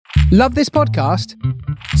Love this podcast?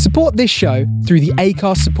 Support this show through the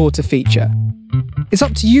Acast supporter feature. It's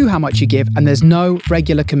up to you how much you give, and there's no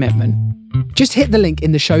regular commitment. Just hit the link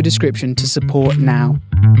in the show description to support now.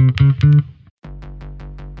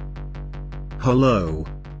 Hello.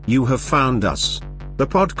 You have found us. The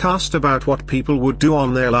podcast about what people would do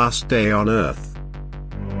on their last day on Earth.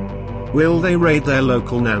 Will they raid their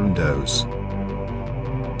local Nando's?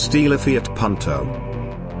 Steal a Fiat Punto?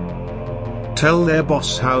 Tell their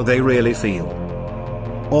boss how they really feel?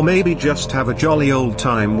 Or maybe just have a jolly old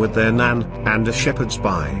time with their nan and a shepherd's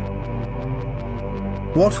pie?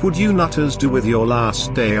 What would you nutters do with your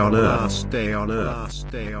last day on Earth? Last day on Earth.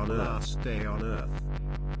 Last day on Earth. Last day on Earth.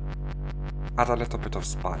 Add a little bit of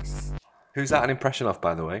spice. Who's that an impression of,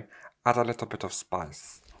 by the way? Add a little bit of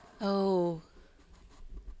spice. Oh.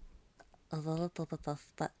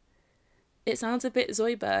 But it sounds a bit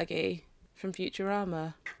Zoidberg-y from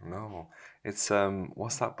Futurama. No, it's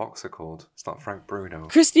what's that boxer called? It's not Frank Bruno.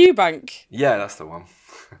 Chris Eubank. Yeah, that's the one.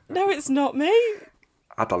 No, it's not me.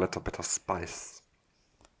 Add a little bit of spice.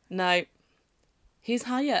 No. Who's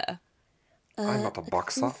higher? I'm not a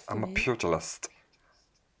boxer. I'm a pugilist.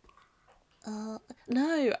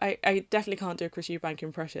 No, I definitely can't do a Chris Eubank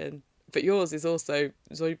impression. But yours is also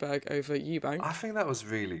Zoidberg over Eubank. I think that was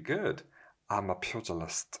really good. I'm a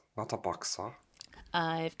pugilist, not a boxer.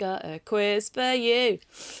 I've got a quiz for you.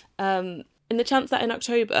 In the chance that in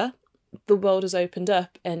October the world has opened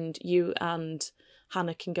up and you and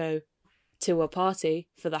Hannah can go to a party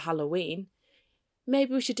for the Halloween,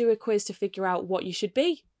 maybe we should do a quiz to figure out what you should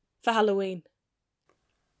be for Halloween.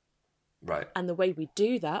 Right. And the way we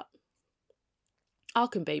do that, I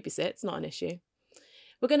can babysit, it's not an issue.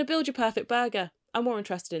 We're going to build your perfect burger. I'm more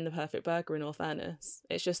interested in the perfect burger, in all fairness.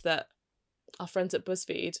 It's just that our friends at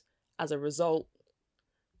BuzzFeed, as a result,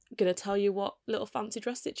 are going to tell you what little fancy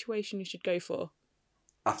dress situation you should go for.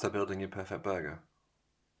 After building your perfect burger?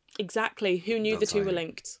 Exactly. Who knew the two were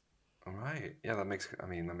linked? All right. Yeah, that makes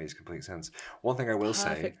complete sense. One thing I will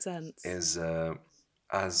say is,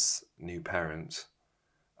 as new parents,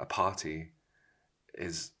 a party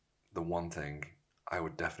is the one thing I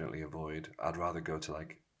would definitely avoid. I'd rather go to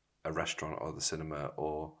like a restaurant or the cinema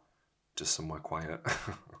or just somewhere quiet.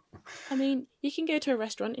 I mean, you can go to a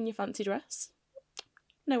restaurant in your fancy dress.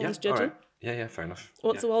 No one's judging. Right. Yeah, fair enough.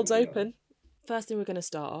 Once the world's open. First thing we're going to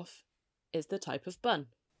start off is the type of bun.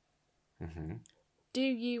 Mm-hmm. Do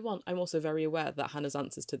you want... I'm also very aware that Hannah's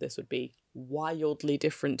answers to this would be wildly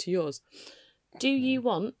different to yours. Do you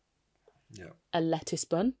want a lettuce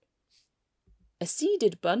bun, a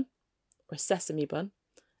seeded bun, or a sesame bun,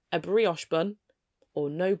 a brioche bun,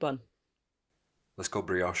 or no bun? Let's go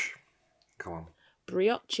brioche. Come on.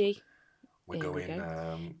 Brioche. We're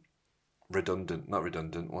going redundant. Not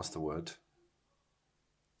redundant. What's the word?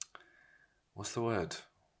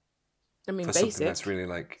 I mean, for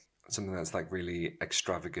basic. Something that's like really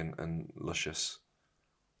extravagant and luscious.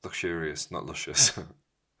 Luxurious, not luscious.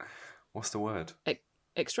 What's the word?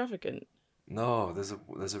 Extravagant. No, there's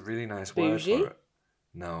a really nice Bougie? word for it.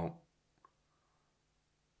 No.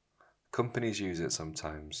 Companies use it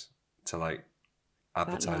sometimes to like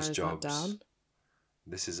advertise jobs. That down.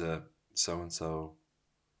 This is a so-and-so.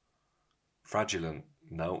 Fraudulent.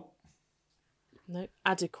 No. No.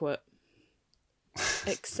 Adequate.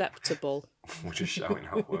 Acceptable. We're just shouting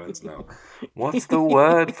out words now. What's the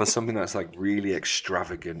word for something that's like really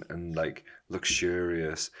extravagant and like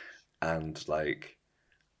luxurious and like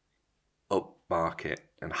upmarket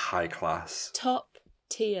and high class? Top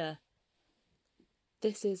tier.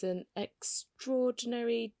 This is an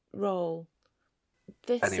extraordinary role.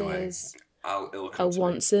 This is a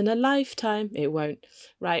once in a lifetime. It won't.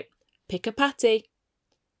 Right. Pick a patty.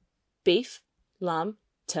 Beef, lamb,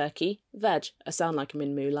 turkey, veg. I sound like I'm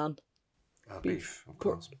in Mulan. Beef, of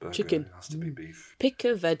course. Burger, chicken. It has to be beef. Pick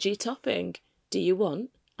a veggie topping. Do you want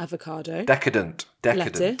avocado? Decadent.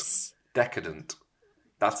 Lettuce. Decadent.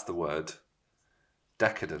 That's the word.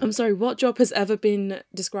 Decadent. I'm sorry, what job has ever been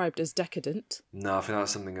described as decadent? No, I think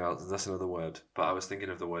that's something else. That's another word. But I was thinking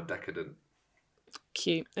of the word decadent.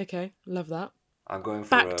 Cute. Okay, love that. I'm going for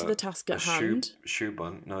back to the task at hand. Shoe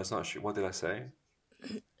bun. No, it's not a shoe. What did I say?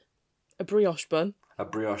 A brioche bun. A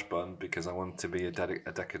brioche bun because I want to be a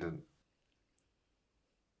decadent.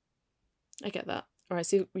 I get that. All right,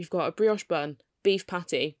 so we've got a brioche bun, beef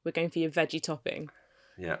patty. We're going for your veggie topping.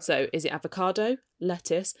 Yeah. So is it avocado,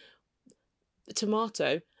 lettuce,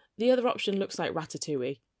 tomato? The other option looks like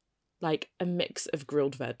ratatouille, like a mix of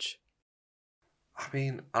grilled veg. I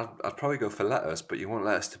mean, I'd probably go for lettuce, but you want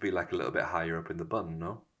lettuce to be like a little bit higher up in the bun,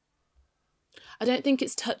 no? I don't think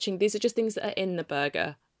it's touching. These are just things that are in the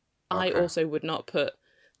burger. Okay. I also would not put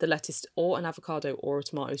the lettuce or an avocado or a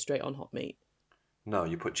tomato straight on hot meat? No,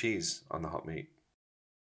 you put cheese on the hot meat.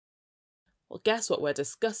 Well, guess what we're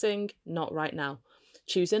discussing? Not right now.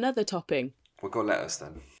 Choose another topping. We'll go lettuce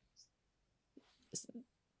then.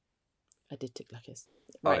 I did tick lettuce.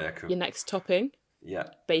 Right. Oh, yeah, cool. Your next topping. Yeah.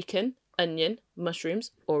 Bacon, onion,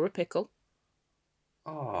 mushrooms, or a pickle.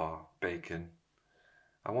 Oh, bacon.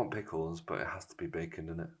 I want pickles, but it has to be bacon,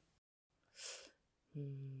 doesn't it?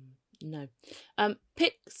 No.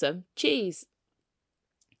 Pick some cheese.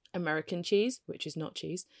 American cheese, which is not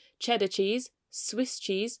cheese. Cheddar cheese, Swiss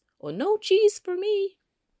cheese, or no cheese for me.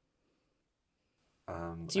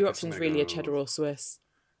 So your option's really a cheddar or Swiss.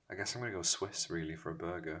 I guess I'm going to go Swiss, really, for a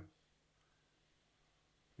burger.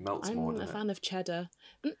 Melts more, doesn't it? I'm a fan of cheddar.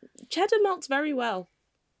 Cheddar melts very well.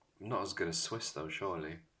 Not as good as Swiss, though,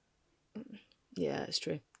 surely. Yeah, it's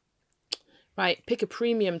true. Right, pick a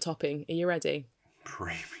premium topping. Are you ready?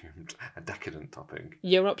 Premium, a decadent topping.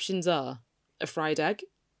 Your options are a fried egg,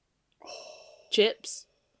 chips,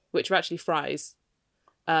 which are actually fries,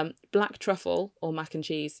 black truffle, or mac and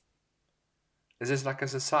cheese. Is this like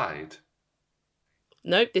as a side?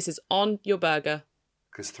 Nope, this is on your burger.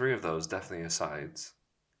 Because 3 of those definitely are sides.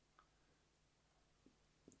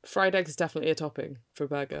 Fried egg is definitely a topping for a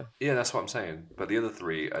burger. Yeah, that's what I'm saying. But the other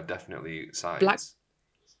 3 are definitely sides.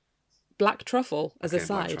 Black truffle as a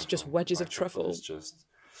side, truffle. Just wedges black of truffle. Just,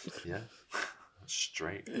 yeah,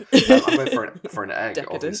 straight. I'm going for an egg,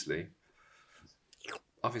 decadent. Obviously.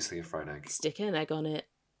 Obviously a fried egg. Stick an egg on it.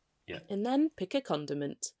 Yeah. And then pick a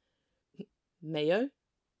condiment. Mayo,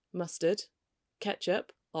 mustard,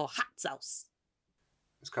 ketchup, or hot sauce.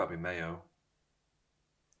 It's got to be mayo.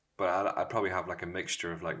 But I'd probably have like a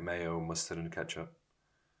mixture of like mayo, mustard, and ketchup.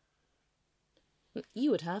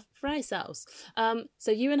 You would have fry sauce.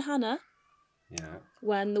 So you and Hannah, yeah,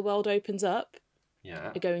 when the world opens up,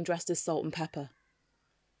 yeah, are going dressed as Salt and Pepper.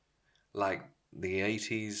 Like the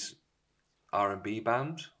 80s R&B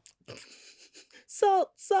band?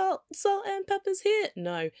 Salt and pepper's here.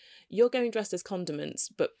 No, you're going dressed as condiments,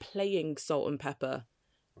 but playing Salt and Pepper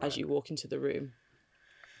as you walk into the room.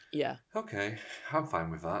 Yeah. Okay, I'm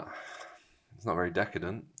fine with that. It's not very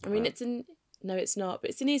decadent. I mean, no, it's not,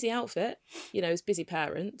 but it's an easy outfit. You know, as busy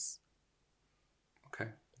parents.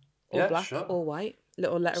 Okay. Or black, sure. Or white.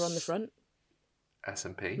 Little letter on the front.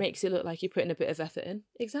 S&P. Makes it look like you're putting a bit of effort in.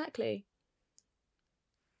 Exactly.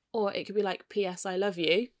 Or it could be like, P.S. I love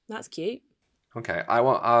you. That's cute. Okay, I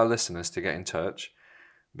want our listeners to get in touch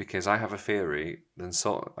because I have a theory.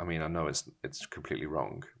 I know it's completely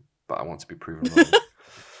wrong, but I want to be proven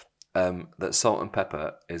wrong. That salt and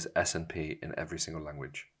pepper is S&P in every single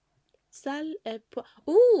language. Sal et poivre.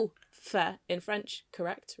 Ooh, fair. In French,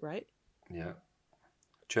 correct, right? Yeah.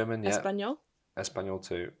 German, yeah. Espanol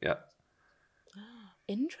too, yeah.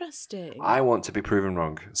 Interesting. I want to be proven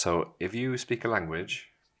wrong. So if you speak a language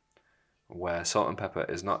where salt and pepper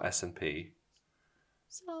is not S&P,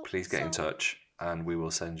 please get in touch and we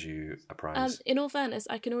will send you a prize. In all fairness,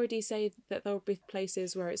 I can already say that there will be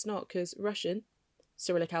places where it's not, because Russian,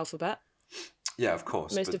 Cyrillic alphabet. Yeah, of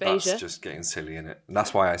course. Most but of Asia. That's just getting silly, innit? And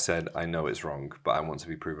that's why I said I know it's wrong, but I want to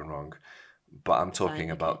be proven wrong. But I'm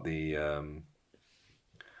talking about the...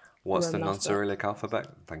 what's Roman the non-Cyrillic alphabet?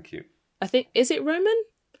 Thank you. I think... Is it Roman?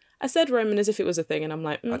 I said Roman as if it was a thing, and I'm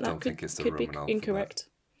like... I don't think it's the Roman alphabet. Incorrect.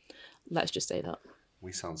 Let's just say that.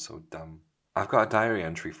 We sound so dumb. I've got a diary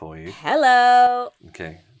entry for you. Hello!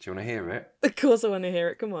 Okay. Do you want to hear it? Of course I want to hear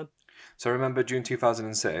it. Come on. So remember June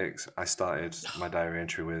 2006, I started my diary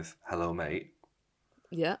entry with Hello Mate.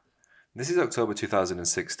 Yeah. This is October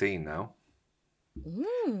 2016 now.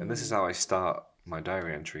 And this is how I start my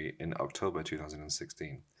diary entry in October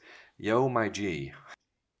 2016. Yo, my G.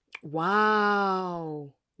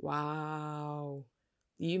 Wow.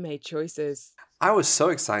 You made choices. I was so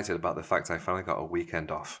excited about the fact I finally got a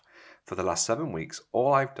weekend off. For the last 7 weeks,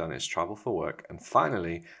 all I've done is travel for work, and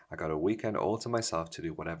finally, I got a weekend all to myself to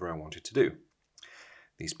do whatever I wanted to do.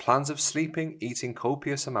 These plans of sleeping, eating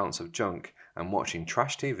copious amounts of junk, and watching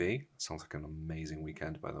trash TV, sounds like an amazing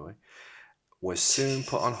weekend, by the way, was soon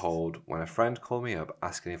put on hold when a friend called me up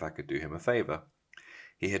asking if I could do him a favour.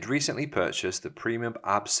 He had recently purchased the Premium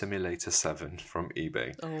Ab Simulator 7 from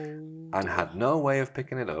eBay and had no way of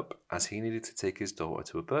picking it up as he needed to take his daughter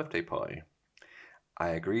to a birthday party. I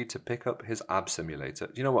agreed to pick up his ab simulator.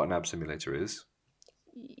 Do you know what an ab simulator is?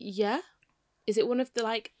 Yeah. Is it one of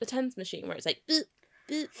the TENS machine where it's like...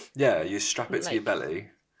 Yeah, you strap it to your belly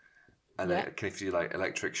and it gives you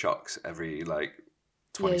electric shocks every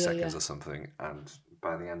 20 seconds or something, and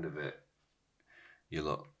by the end of it you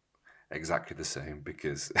look exactly the same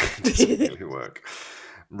because it doesn't really work.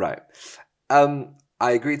 Right.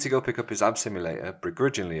 I agreed to go pick up his ab simulator,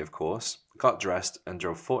 begrudgingly of course, got dressed and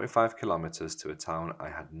drove 45 kilometres to a town I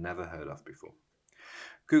had never heard of before.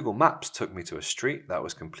 Google Maps took me to a street that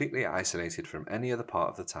was completely isolated from any other part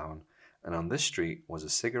of the town, and on this street was a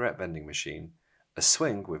cigarette vending machine, a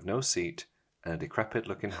swing with no seat, and a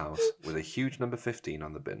decrepit-looking house with a huge number 15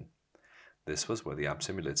 on the bin. This was where the ab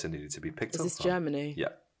simulator needed to be picked up. Is this Germany?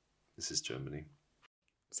 Yeah, this is Germany.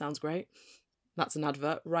 Sounds great. That's an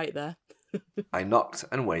advert right there. I knocked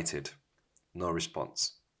and waited. No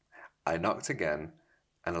response. I knocked again,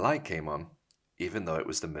 and a light came on, even though it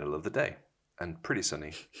was the middle of the day, and pretty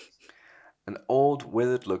sunny. An old,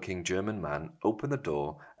 withered-looking German man opened the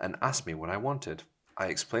door and asked me what I wanted. I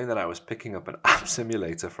explained that I was picking up an ab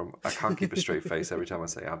simulator from... I can't keep a straight face every time I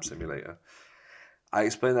say ab simulator. I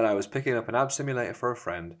explained that I was picking up an ab simulator for a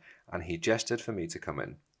friend, and he gestured for me to come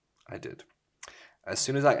in. I did. As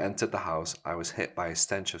soon as I entered the house, I was hit by a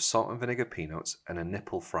stench of salt and vinegar peanuts and a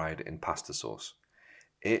nipple fried in pasta sauce.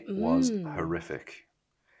 It was horrific.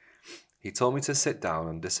 He told me to sit down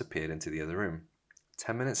and disappeared into the other room.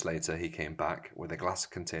 10 minutes later, he came back with a glass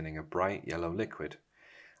containing a bright yellow liquid.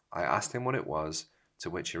 I asked him what it was,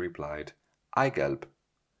 to which he replied, Eigelb.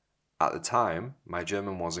 At the time, my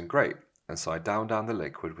German wasn't great, and so I downed down the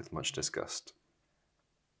liquid with much disgust.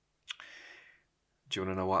 Do you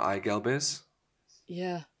want to know what Eigelb is?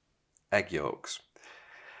 Yeah. Egg yolks.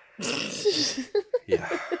 Yeah.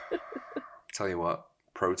 Tell you what,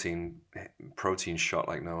 protein shot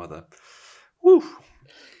like no other. Woo!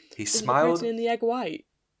 He smiled. Is it protein in the egg white?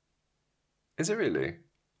 Is it really?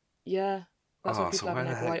 Yeah. That's what so why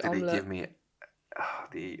the heck did he give me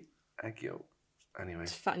the egg yolk? Anyway.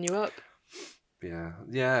 To fatten you up.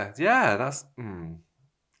 Yeah. That's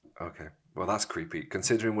okay. Well, that's creepy.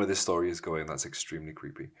 Considering where this story is going, that's extremely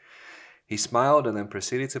creepy. He smiled and then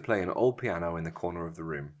proceeded to play an old piano in the corner of the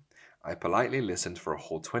room. I politely listened for a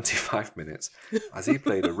whole 25 minutes as he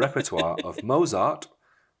played a repertoire of Mozart,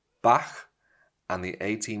 Bach, and the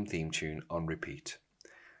A-Team theme tune on repeat.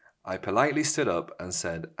 I politely stood up and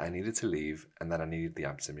said I needed to leave and that I needed the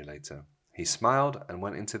ab simulator. He smiled and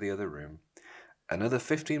went into the other room. Another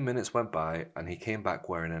 15 minutes went by and he came back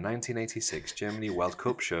wearing a 1986 Germany World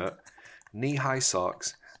Cup shirt, knee-high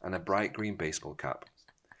socks, and a bright green baseball cap.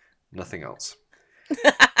 Nothing else.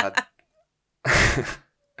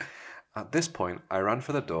 At this point, I ran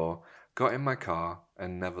for the door, got in my car,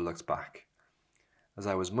 and never looked back. As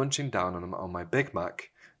I was munching down on my Big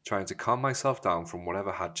Mac, trying to calm myself down from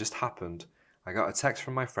whatever had just happened, I got a text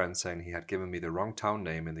from my friend saying he had given me the wrong town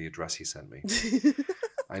name in the address he sent me.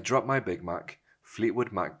 I dropped my Big Mac,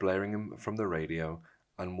 Fleetwood Mac blaring from the radio,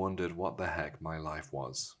 and wondered what the heck my life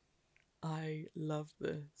was. I love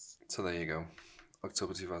this. So there you go.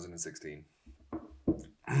 October 2016.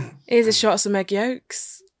 Here's a shot of some egg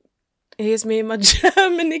yolks. Here's me in my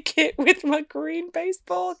Germany kit with my green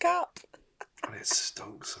baseball cap. And it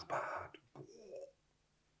stunk so bad.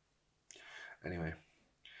 Anyway.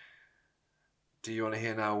 Do you want to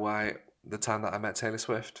hear now why the time that I met Taylor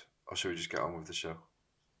Swift? Or should we just get on with the show?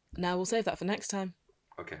 No, we'll save that for next time.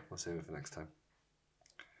 Okay, we'll save it for next time.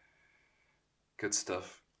 Good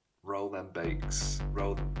stuff. Roll them bakes.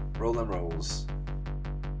 Roll them rolls.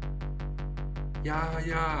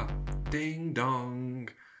 Yeah, ding dong.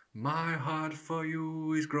 My heart for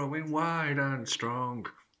you is growing wide and strong.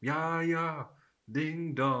 Yeah,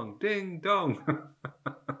 ding dong, ding dong.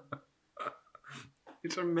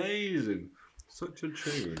 It's amazing. Such a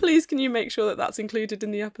tune. Please, can you make sure that that's included in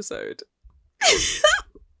the episode? Do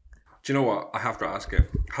you know what? I have to ask it.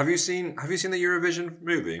 Have you seen the Eurovision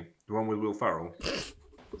movie? The one with Will Ferrell?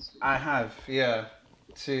 I have, yeah.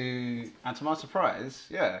 And to my surprise,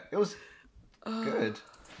 yeah, it was good.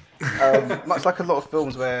 Much like a lot of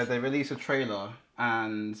films where they release a trailer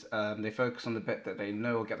and they focus on the bit that they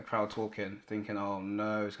know will get the crowd talking, thinking, oh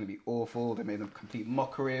no, it's going to be awful. They made a complete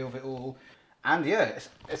mockery of it all. And yeah,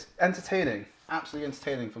 it's entertaining. Absolutely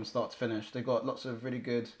entertaining from start to finish. They got lots of really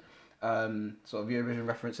good sort of Eurovision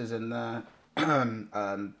references in there.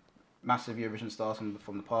 Massive Eurovision stars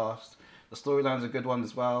from the past. The storyline's a good one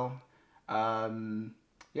as well.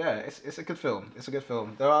 Yeah, it's a good film. It's a good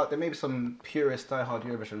film. There may be some purist, diehard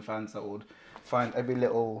Eurovision fans that would find every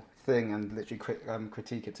little thing and literally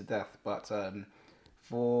critique it to death. But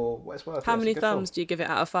for what it's worth, how many thumbs do you give it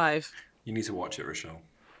out of 5? You need to watch it, Rochelle.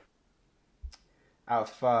 Out of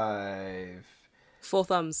 5. 4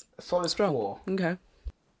 thumbs. A solid strong. 4. Okay.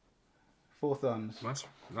 4 thumbs.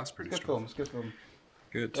 That's pretty good strong. It's good film.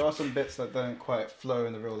 Good. There are some bits that don't quite flow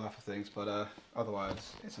in the real life of things, but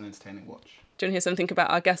otherwise, it's an entertaining watch. Do you want to hear something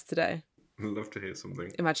about our guest today? I'd love to hear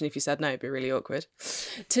something. Imagine if you said no, it'd be really awkward.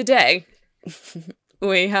 Today,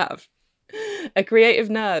 we have A creative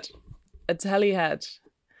nerd. A telly head.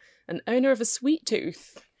 An owner of a sweet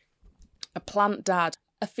tooth. A plant dad.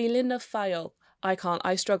 A felinophile.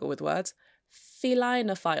 I struggle with words.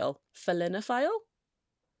 Felinophile. Felinophile?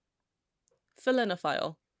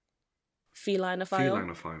 Felinophile.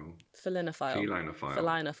 Felinophile. Felinophile.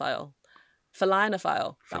 Felinophile.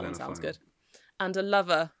 Felinophile. That one sounds good. And a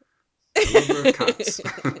lover. A lover of cats.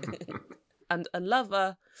 And a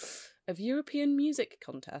lover of European music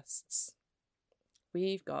contests.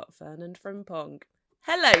 We've got Fernand Frimpong.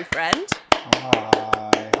 Hello, friend.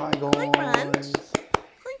 Hi. Hi, guys. Hi, friend.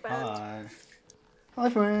 Hi, friend. Hi. Hi,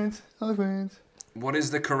 friends. Hi, friends. What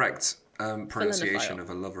is the correct pronunciation of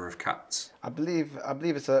a lover of cats? I believe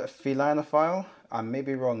it's a felinophile. I may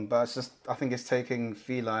be wrong, but it's just I think it's taking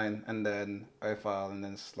feline and then ophile and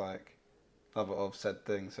then it's like lover of said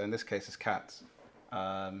thing. So in this case, it's cats.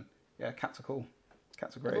 Yeah, cats are cool.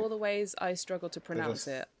 Cats are great. Of all the ways I struggle to pronounce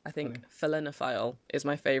it, I think felinophile is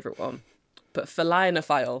my favourite one. But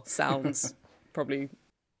felinophile sounds probably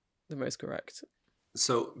the most correct.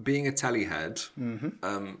 So, being a tellyhead,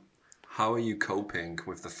 how are you coping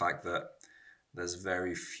with the fact that there's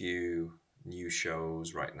very few new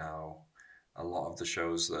shows right now? A lot of the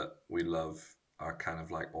shows that we love are kind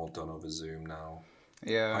of like all done over Zoom now.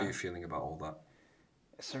 Yeah. How are you feeling about all that?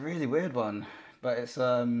 It's a really weird one, but it's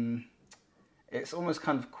almost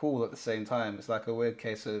kind of cool at the same time. It's like a weird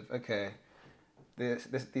case of, okay, these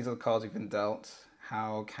are the cards we've been dealt.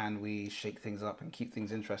 How can we shake things up and keep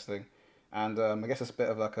things interesting? And I guess it's a bit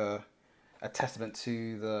of like a testament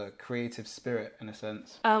to the creative spirit in a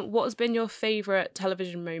sense. What has been your favourite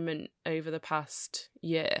television moment over the past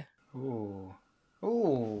year? I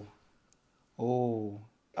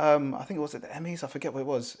think it was at the Emmys. I forget what it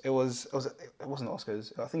was. It wasn't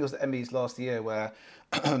Oscars. I think it was the Emmys last year where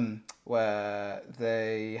where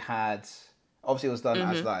they had, obviously it was done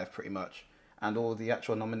as live pretty much, and all the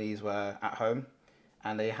actual nominees were at home,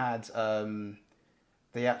 and they had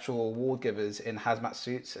the actual award givers in hazmat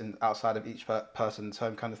suits and outside of each person's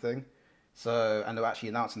home kind of thing. So, and they were actually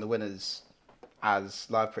announcing the winners as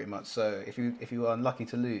live pretty much. So if you were unlucky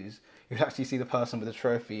to lose, you would actually see the person with the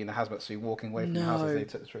trophy in a hazmat suit walking away from the house as they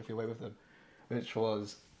took the trophy away with them, which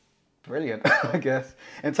was brilliant, I guess.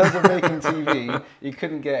 In terms of making TV, you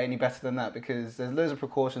couldn't get any better than that because there's loads of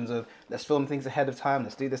precautions of let's film things ahead of time,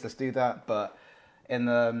 let's do this, let's do that. But in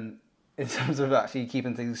terms of actually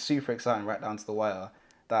keeping things super exciting right down to the wire,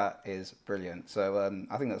 that is brilliant. So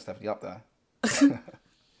I think that's definitely up there.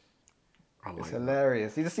 It's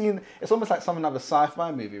hilarious. You just see, it's almost like something out of a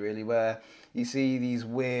sci-fi movie, really, where you see these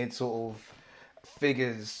weird sort of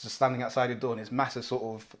figures just standing outside your door in this massive sort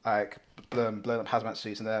of like blown up hazmat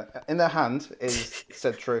suits, and in their hand is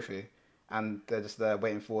said trophy, and they're just there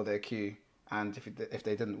waiting for their cue. And if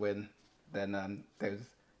they didn't win, then they would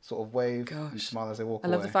sort of wave and smile as they walk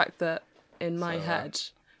away. I love the fact that in my head,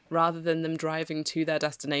 rather than them driving to their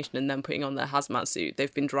destination and then putting on their hazmat suit,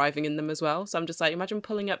 they've been driving in them as well. So I'm just like, imagine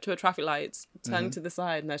pulling up to a traffic light, turning to the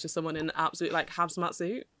side, and there's just someone in an absolute like hazmat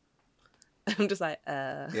suit. I'm just like,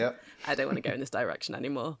 yep. I don't want to go in this direction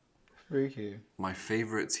anymore. Freaky. My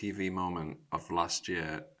favourite TV moment of last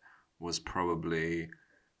year was probably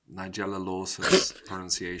Nigella Lawson's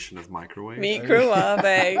pronunciation of microwave.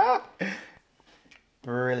 Microwave.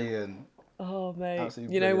 Brilliant. Oh, mate.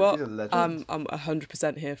 Absolutely you know what? I'm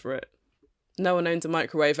 100% here for it. No one owns a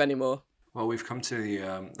microwave anymore. Well, we've come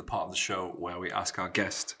to the part of the show where we ask our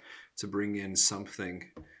guest to bring in something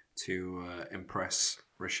to impress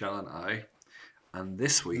Rochelle and I. And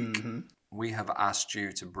this week, we have asked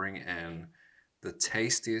you to bring in the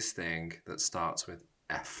tastiest thing that starts with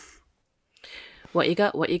F. What you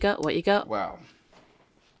got? What you got? What you got? Wow,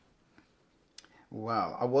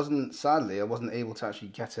 I wasn't able to actually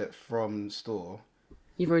get it from store.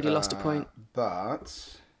 You've already lost a point.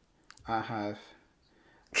 But I have...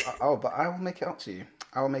 but I will make it up to you.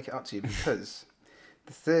 I will make it up to you because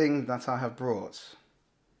the thing that I have brought,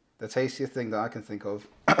 the tastiest thing that I can think of,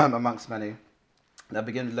 amongst many, that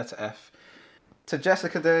begin with letter F. To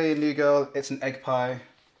Jessica Day, New Girl, it's an egg pie.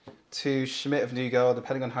 To Schmidt of New Girl,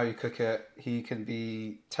 depending on how you cook it, he can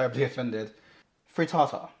be terribly offended.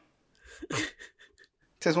 Frittata.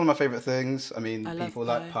 It's one of my favourite things. I mean, people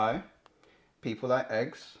like pie, people like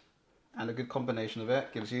eggs, and a good combination of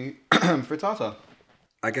it gives you frittata.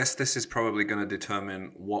 I guess this is probably going to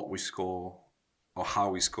determine what we score or how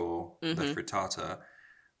we score the frittata.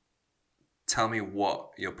 Tell me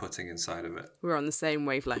what you're putting inside of it. We're on the same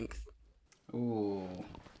wavelength. Ooh.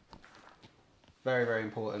 Very, very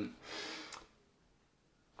important.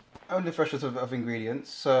 Only fresh of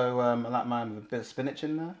ingredients. So I like mine with a bit of spinach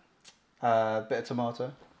in there. A bit of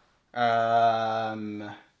tomato. I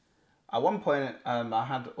At one point, I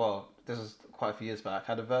had, well, this was quite a few years back,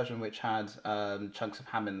 I had a version which had chunks of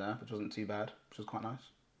ham in there, which wasn't too bad, which was quite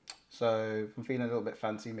nice. So if I'm feeling a little bit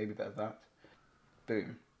fancy, maybe a bit of that.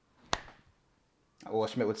 Boom. Or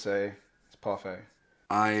Schmidt would say, it's parfait.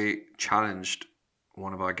 I challenged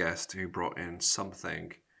one of our guests who brought in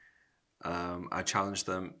something. I challenged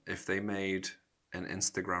them if they made an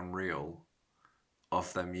Instagram reel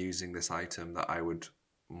of them using this item, that I would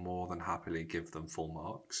more than happily give them full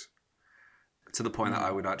marks. To the point that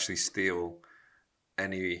I would actually steal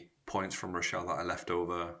any points from Rochelle that I left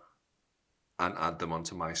over and add them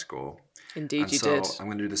onto my score. Indeed, and you did. I'm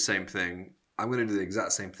going to do the same thing. I'm going to do the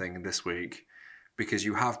exact same thing this week, because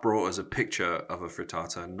you have brought us a picture of a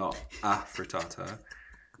frittata, not a frittata.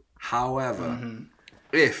 However,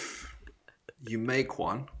 if you make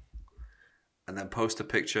one and then post a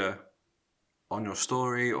picture on your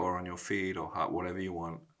story or on your feed or whatever you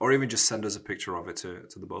want, or even just send us a picture of it to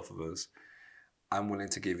the both of us, I'm willing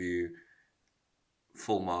to give you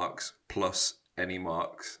full marks plus any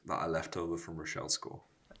marks that I left over from Rochelle's score.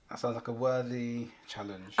 That sounds like a worthy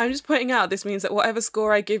challenge. I'm just pointing out this means that whatever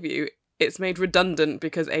score I give you, it's made redundant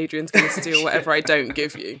because Adrian's going to steal whatever I don't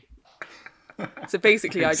give you. So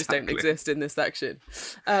basically, exactly. I just don't exist in this section.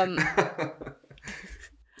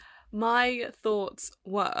 My thoughts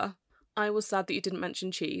were, I was sad that you didn't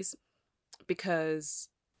mention cheese, because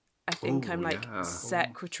I think I'm like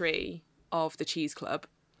secretary of the cheese club.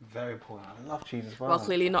 Very important. I love cheese as well. Well,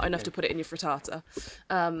 clearly not enough to put it in your frittata.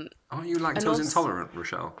 Aren't you lactose intolerant,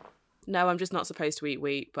 Rochelle? No, I'm just not supposed to eat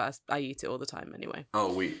wheat, but I eat it all the time anyway.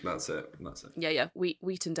 Oh, wheat. That's it. Yeah.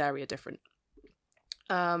 Wheat and dairy are different.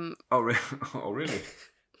 Oh, really?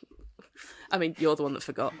 I mean, you're the one that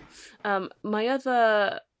forgot. My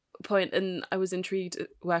other point, and I was intrigued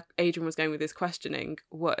where Adrian was going with his questioning,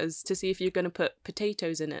 was to see if you're going to put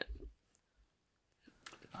potatoes in it.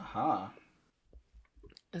 Aha.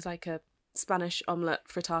 As like a Spanish omelette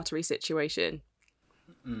frittata situation.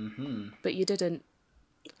 Mm-hmm. But you didn't.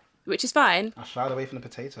 Which is fine. I shied away from the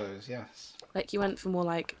potatoes, yes. Like, you went for more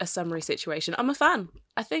like a summary situation. I'm a fan.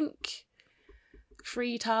 I think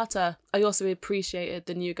frittata. I also appreciated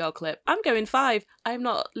the New Girl clip. I'm going 5. I'm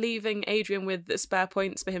not leaving Adrian with the spare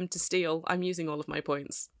points for him to steal. I'm using all of my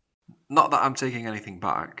points. Not that I'm taking anything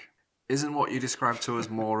back. Isn't what you described to us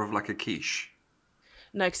more of like a quiche?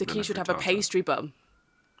 No, because a quiche would have a pastry bun.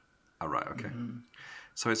 Oh, right, okay. Mm-hmm.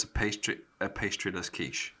 So it's a pastryless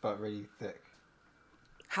quiche. But really thick.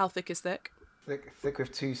 How thick is thick? Thick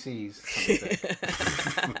with 2 C's.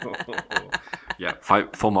 Yeah,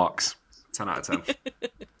 5 full marks. 10 out of 10.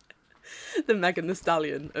 The Megan Thee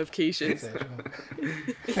Stallion of quiches.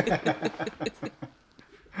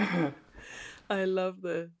 I love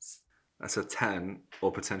this. That's a 10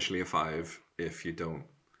 or potentially a 5 if you don't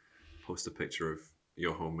post a picture of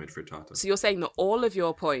your homemade frittata. So you're saying that all of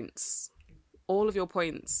your points are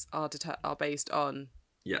based on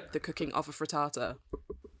the cooking of a frittata?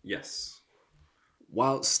 Yes.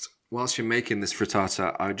 Whilst you're making this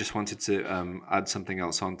frittata, I just wanted to add something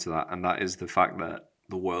else onto that, and that is the fact that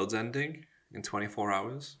the world's ending in 24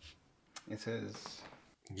 hours. It is.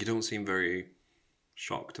 You don't seem very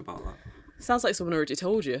shocked about that. Sounds like someone already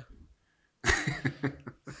told you.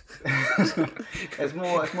 It's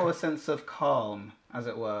more a sense of calm, as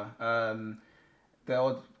it were.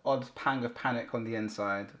 The odd pang of panic on the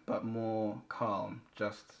inside, but more calm,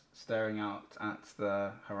 just staring out at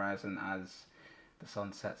the horizon as the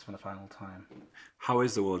sun sets for the final time. How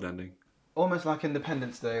is the world ending? Almost like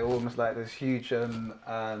Independence Day, almost like this huge,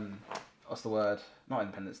 what's the word? Not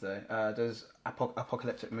Independence Day. There's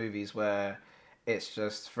apocalyptic movies where it's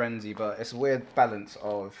just frenzy, but it's a weird balance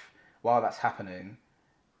of, while that's happening,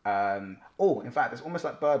 in fact, it's almost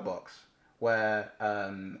like Bird Box, where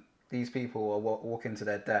these people are walking to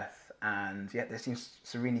their death, and yet they seem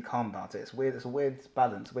serenely calm about it. It's weird. It's a weird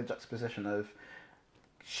balance, a weird juxtaposition of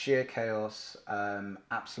sheer chaos,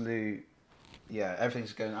 everything's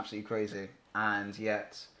going absolutely crazy, and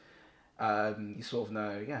yet you sort of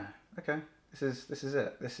know, okay, this is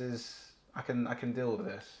it. I can deal with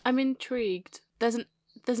this. I'm intrigued. There's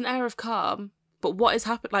an air of calm, but what is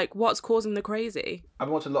happening? Like, what's causing the crazy? I've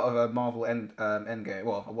watched a lot of Marvel Endgame.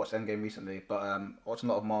 Well, I watched Endgame recently, but I watched a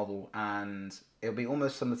lot of Marvel, and it'll be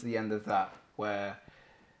almost similar to the end of that, where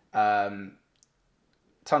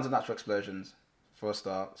tons of natural explosions for a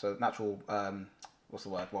start. So natural, what's the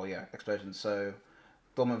word? Well, yeah, explosions. So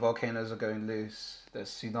dormant volcanoes are going loose. There's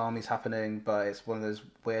tsunamis happening, but it's one of those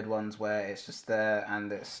weird ones where it's just there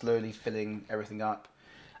and it's slowly filling everything up.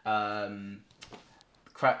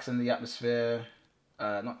 Cracks in the atmosphere,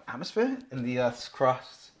 in the Earth's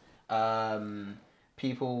crust.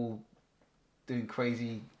 People doing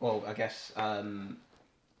crazy. Well, I guess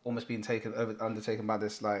almost being undertaken by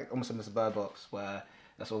this, like almost similar to Bird Box, where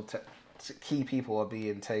the sort of key people are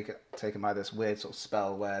being taken by this weird sort of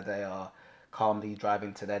spell where they are calmly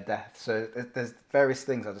driving to their death. So there's various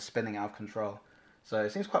things that are spinning out of control. So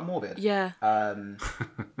it seems quite morbid. Yeah. And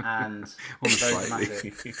very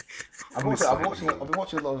dramatic. I've been watching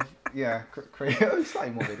a lot of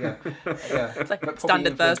slightly morbid. Yeah. It's like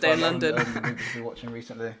standard Thursday in London. We've been watching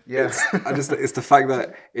recently. Yeah. It's the fact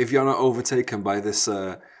that if you're not overtaken by this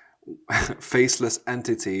faceless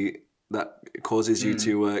entity that causes you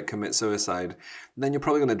to commit suicide, then you're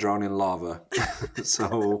probably going to drown in lava.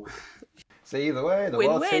 So either way, the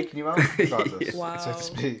world's taking you out, regardless, wow. so to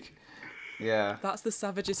speak. Yeah. That's the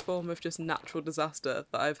savagest form of just natural disaster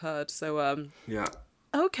that I've heard. So, yeah.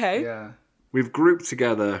 Okay. Yeah. We've grouped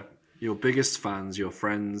together your biggest fans, your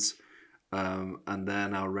friends, and they're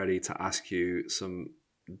now ready to ask you some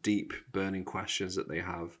deep, burning questions that they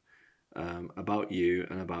have about you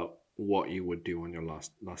and about what you would do on your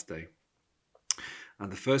last day.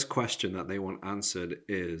 And the first question that they want answered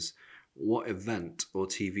is, what event or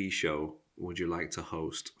TV show would you like to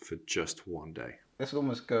host for just one day? This would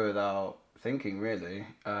almost go without thinking, really.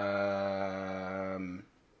 As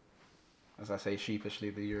I say sheepishly,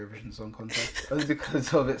 the Eurovision Song Contest, only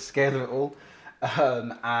because of its scale of it all.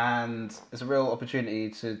 And it's a real opportunity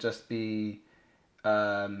to just be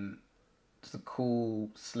just a cool,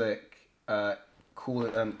 slick,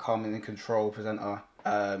 calm and in control presenter,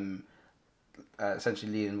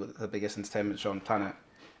 essentially leading with the biggest entertainment show on the planet.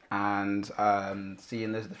 And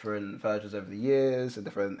seeing those different versions over the years, the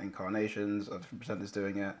different incarnations of different presenters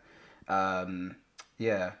doing it. And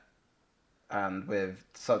with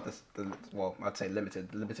I'd say limited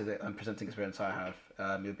presenting experience I have,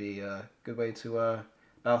 it would be a good way to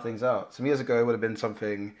bow things out. Some years ago, it would have been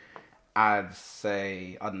something I'd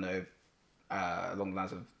say, I don't know, along the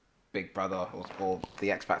lines of Big Brother or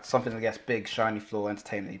The X Factor, something, I guess, big, shiny floor,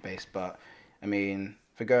 entertainment based. But, I mean,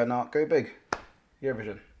 for going out, go big.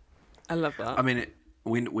 Eurovision. I love that. I mean,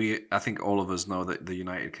 I think all of us know that the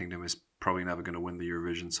United Kingdom is probably never going to win the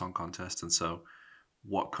Eurovision Song Contest, and so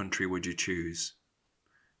what country would you choose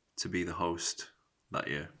to be the host that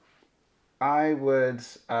year? I would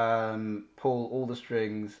pull all the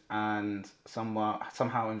strings and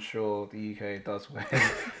somehow ensure the UK does win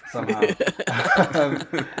somehow.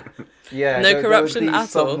 No corruption at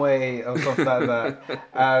some all. Way or something like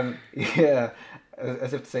that.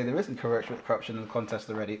 As if to say there isn't corruption in the contest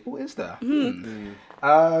already. Or is there?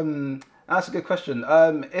 That's a good question.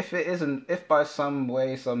 If by some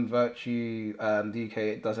way, some virtue, the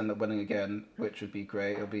UK does end up winning again, which would be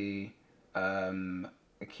great. It'll be a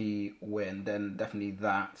key win. Then definitely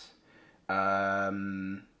that.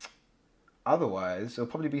 Otherwise, it'll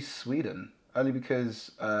probably be Sweden, only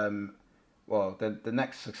because the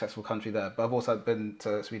next successful country there. But I've also been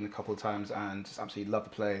to Sweden a couple of times and just absolutely love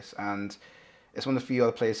the place. And it's one of the few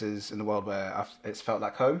other places in the world where it's felt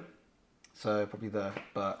like home. So probably there.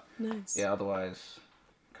 But nice. Yeah, otherwise,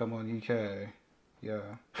 come on UK. Yeah.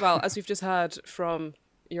 Well, as we've just heard from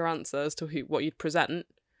your answers to what you'd present,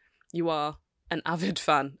 you are an avid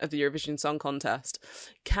fan of the Eurovision Song Contest.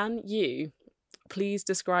 Can you please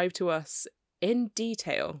describe to us in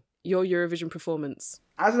detail your Eurovision performance?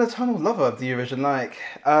 As an eternal lover of the Eurovision,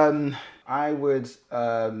 I would,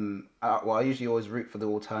 I usually always root for the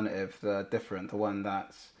alternative, the different, the one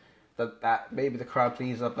that maybe the crowd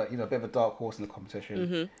pleaser, but, a bit of a dark horse in the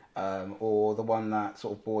competition, or the one that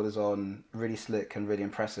sort of borders on really slick and really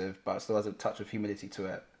impressive, but still has a touch of humility to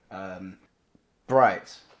it.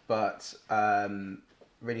 Bright, but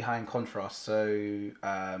really high in contrast, so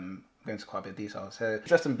going into quite a bit of detail. So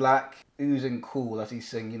dressed in black, oozing cool as he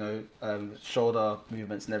sing, shoulder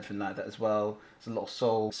movements and everything like that as well. It's a lot of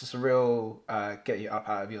soul. It's just a real get you up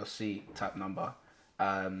out of your seat type number.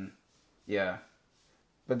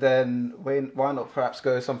 But then why not perhaps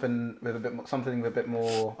go something with a bit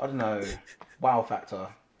more, I don't know, wow factor.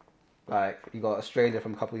 Like you got Australia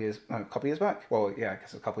from a couple of years back. Well, yeah, I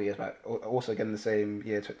guess a couple of years back. Also again the same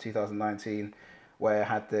year, 2019, where I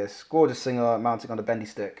had this gorgeous singer mounting on a bendy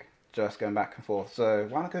stick, just going back and forth. So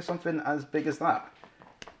why not go something as big as that,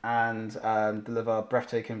 and deliver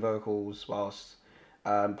breathtaking vocals whilst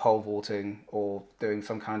pole vaulting or doing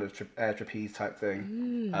some kind of air trapeze type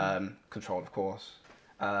thing, controlled of course,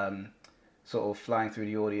 sort of flying through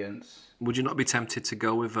the audience. Would you not be tempted to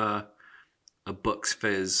go with a Bucks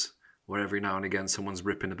Fizz, where every now and again someone's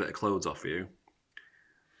ripping a bit of clothes off you,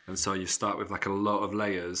 and so you start with like a lot of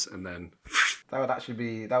layers, and then that would actually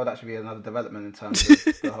be another development in terms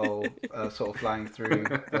of the whole sort of flying through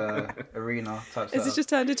the arena type. Is it just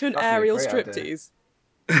turned into an aerial striptease?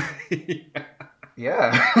 Yeah.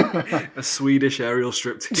 Yeah. A Swedish aerial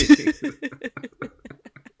striptease.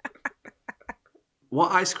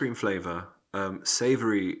 What ice cream flavour,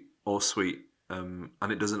 savoury or sweet, and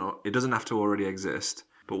it doesn't have to already exist,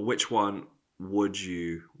 but which one would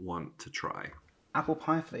you want to try? Apple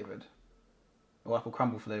pie flavoured. Or apple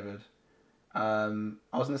crumble flavoured. I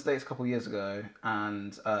was in the States a couple of years ago,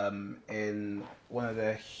 and in one of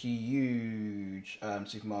their huge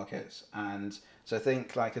supermarkets, and so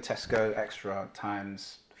think like a Tesco Extra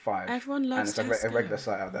times 5. Everyone loves and it's Tesco. A regular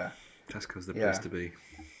site out there. Tesco's the place to be.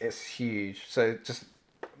 It's huge. So just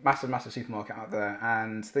massive supermarket out there,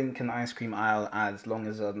 and think an ice cream aisle as long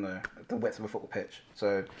as, I don't know, the width of a football pitch.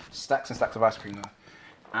 So stacks and stacks of ice cream there.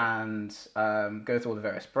 And go through all the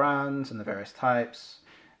various brands and the various types.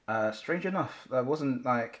 Strange enough, there wasn't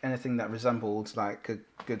like anything that resembled like a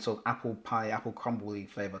good sort of apple pie, apple crumbly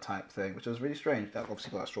flavour type thing, which was really strange. That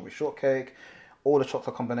obviously got strawberry shortcake, all the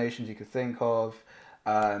chocolate combinations you could think of,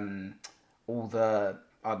 all the,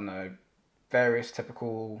 I don't know, various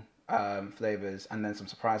typical flavours, and then some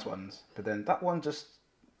surprise ones. But then that one just,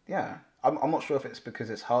 yeah, I'm not sure if it's because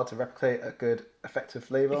it's hard to replicate a good effective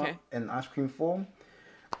flavour in ice cream form,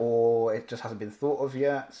 or it just hasn't been thought of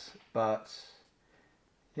yet, but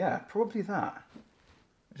yeah, probably that,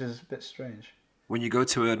 which is a bit strange. When you go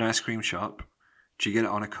to an ice cream shop, do you get it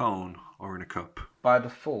on a cone or in a cup? By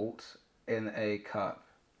default, in a cup.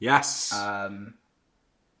 Yes!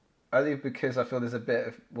 Only because I feel there's a bit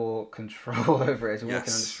of more control over it as you're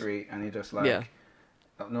walking on the street and you're just like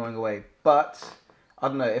gnawing away. But I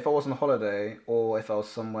don't know, if I was on holiday or if I was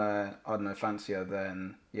somewhere, I don't know, fancier,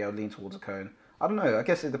 then yeah, I'd lean towards a cone. I don't know, I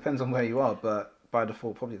guess it depends on where you are, but by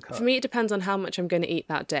default, probably the cup. For me, it depends on how much I'm going to eat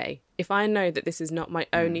that day. If I know that this is not my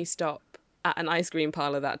only stop at an ice cream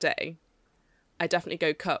parlour that day, I definitely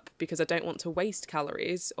go cup, because I don't want to waste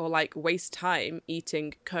calories or like waste time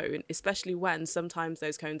eating cone, especially when sometimes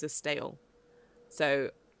those cones are stale. So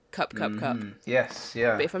cup. Yes,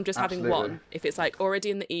 yeah. But if I'm just having one, if it's like already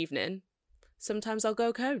in the evening, sometimes I'll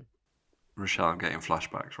go cone. Rochelle, I'm getting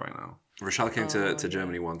flashbacks right now. Rochelle came to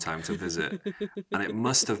Germany one time to visit, and it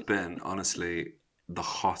must have been, honestly, the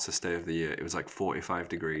hottest day of the year. It was like 45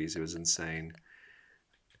 degrees. It was insane.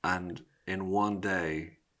 And in one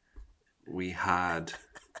day, we had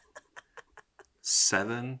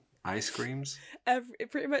 7 ice creams.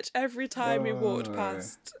 Pretty much every time we walked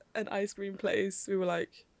past an ice cream place, we were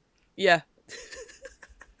like, yeah.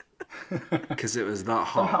 Because it was that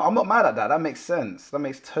hot. I'm not mad at that. That makes sense. That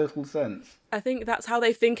makes total sense. I think that's how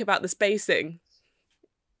they think about the spacing.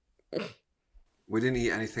 We didn't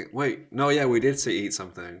eat anything. Wait, no, yeah, we did eat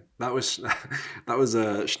something. That was a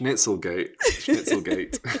Schnitzelgate.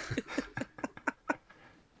 Schnitzelgate.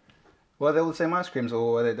 Were they all the same ice creams,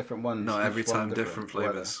 or were they different ones? No, every time different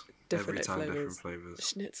flavours. Different flavours.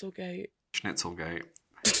 Schnitzelgate. Schnitzelgate.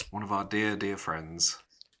 One of our dear friends.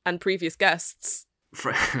 And previous guests.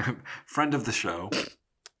 Friend of the show.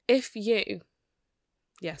 If you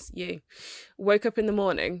woke up in the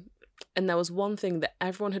morning and there was one thing that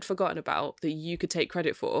everyone had forgotten about that you could take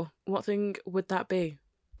credit for, what thing would that be?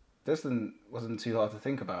 This wasn't too hard to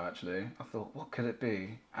think about, actually. I thought, what could it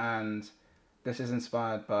be? And this is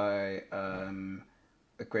inspired by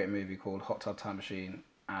a great movie called Hot Tub Time Machine,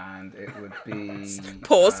 and it would be...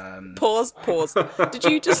 Pause. Did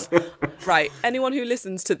you just... Right, anyone who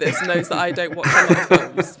listens to this knows that I don't watch a lot of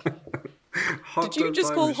films. Did you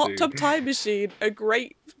just call Hot Tub Time Machine a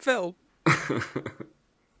great film?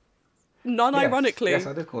 Non-ironically. Yes,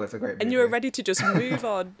 I did call it a great movie. And you were ready to just move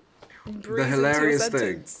on. The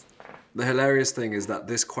hilarious thing is that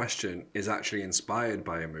this question is actually inspired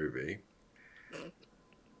by a movie.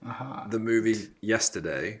 The movie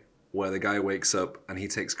Yesterday, where the guy wakes up and he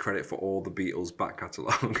takes credit for all the Beatles' back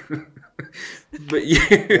catalogue. but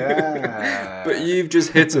you've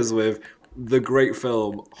just hit us with the great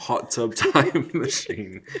film Hot Tub Time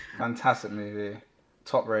Machine. Fantastic movie,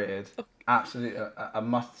 top rated, absolutely a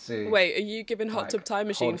must see. Wait, are you giving Hot Tub Time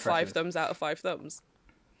Machine 5 thumbs out of 5 thumbs?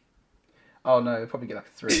 Oh no, it'd probably get like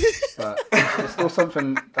a 3, but it's still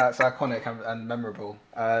something that's iconic and memorable.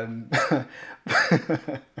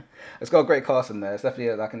 It's got a great cast in there. It's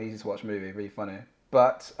definitely like an easy to watch movie, really funny.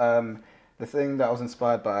 But the thing that I was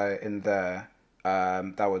inspired by in there,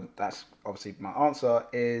 that's obviously my answer,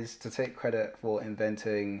 is to take credit for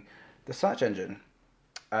inventing the search engine.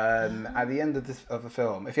 At the end of the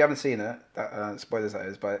film, if you haven't seen it, spoilers that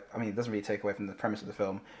is, but I mean it doesn't really take away from the premise of the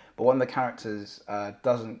film. But one of the characters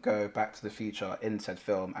doesn't go back to the future in said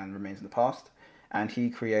film and remains in the past, and he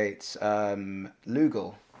creates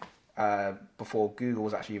Lugal, before Google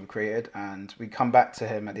was actually even created, and we come back to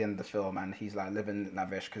him at the end of the film, and he's like living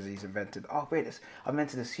lavish because he's invented. Oh wait, I've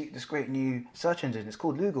invented this great new search engine. It's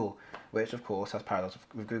called Google, which of course has parallels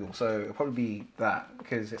with Google. So it'll probably be that,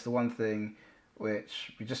 because it's the one thing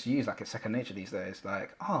which we just use like it's second nature these days.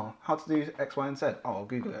 Like, oh, how to do X, Y, and Z? Oh, I'll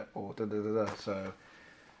Google it, or da da da da. So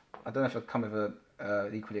I don't know if it'll come with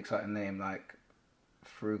an equally exciting name like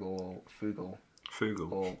Frugal.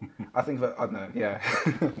 Or I think that, I don't know, yeah,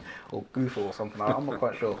 or Goofle or something. I'm not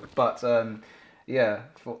quite sure, but yeah,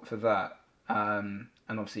 for that, and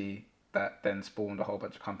obviously that then spawned a whole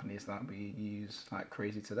bunch of companies that we use like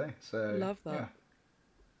crazy today. So love that.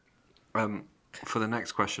 Yeah. For the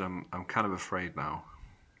next question, I'm kind of afraid now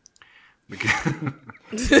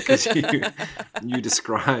because you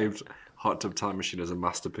described Hot Tub Time Machine as a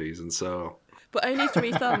masterpiece, and so. But only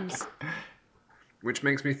 3 thumbs. Which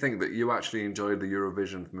makes me think that you actually enjoyed the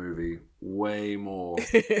Eurovision movie way more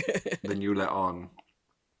than you let on.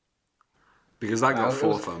 Because that got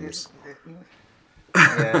 4 thumbs.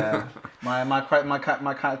 Yeah.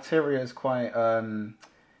 My criteria is quite,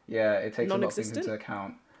 it takes a lot of things into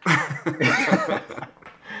account.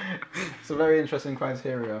 It's a very interesting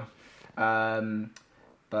criteria.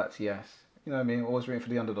 But yes, you know what I mean? Always rooting for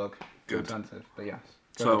the underdog. Good. Alternative, but yes.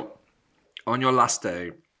 So, on your last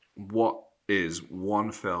day, what is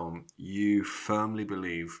one film you firmly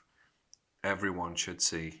believe everyone should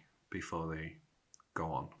see before they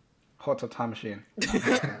go on? Hot Tub Time Machine.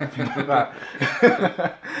 That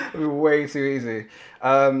would be way too easy.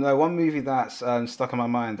 No, one movie that's stuck in my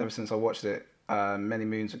mind ever since I watched it many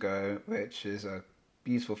moons ago, which is a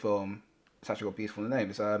beautiful film. It's actually got beautiful in the name.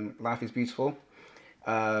 It's Life is Beautiful,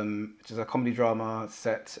 which is a comedy drama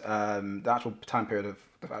set. The actual time period of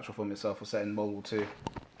the actual film itself was set in World War II.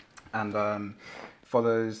 And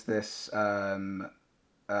follows this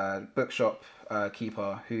bookshop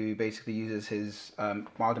keeper who basically uses his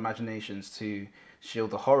wild imaginations to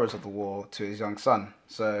shield the horrors of the war to his young son.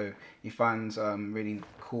 So he finds really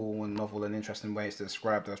cool and novel and interesting ways to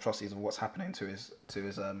describe the atrocities of what's happening to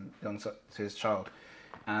his child.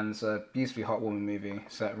 And it's a beautifully heartwarming movie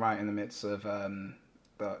set right in the midst of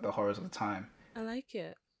the horrors of the time. I like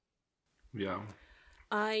it. Yeah.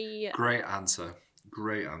 Great answer.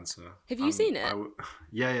 Have you seen it?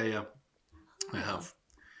 Yeah. I have.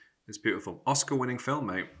 It's beautiful. Oscar-winning film,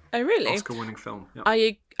 mate. Oh, really? Oscar-winning film. Yeah.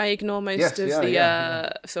 I ignore most of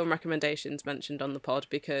the film recommendations mentioned on the pod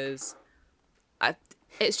because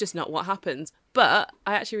it's just not what happens. But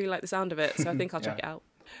I actually really like the sound of it, so I think I'll check it out.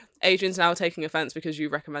 Adrian's now taking offence because you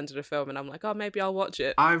recommended a film, and I'm like, oh, maybe I'll watch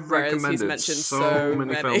it. I've recommended so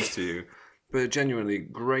many films to you, but genuinely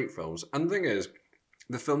great films. And the thing is,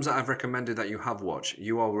 the films that I've recommended that you have watched,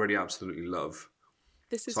 you already absolutely love.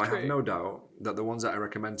 This is true. So I have no doubt that the ones that I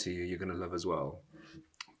recommend to you, you're going to love as well.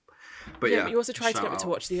 But but you also tried to get me to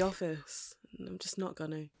watch The Office. I'm just not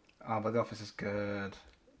going to. Oh, but The Office is good.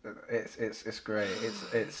 It's great.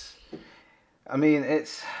 It's. I mean,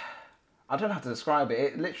 it's. I don't know how to describe it.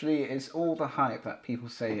 It literally is all the hype that people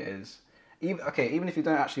say it is. Even if you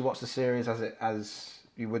don't actually watch the series as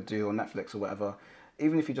you would do on Netflix or whatever.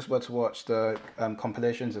 Even if you just were to watch the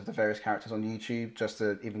compilations of the various characters on YouTube, just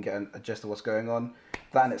to even get a gist of what's going on,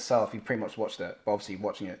 that in itself, you pretty much watched it. But obviously,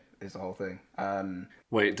 watching it is the whole thing.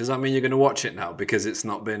 Wait, does that mean you're going to watch it now? Because it's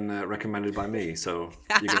not been recommended by me, so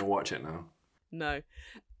you're going to watch it now? No.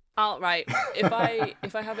 Right. If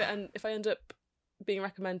I have it and if I end up being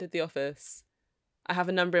recommended The Office, I have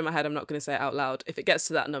a number in my head. I'm not going to say it out loud. If it gets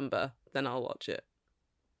to that number, then I'll watch it.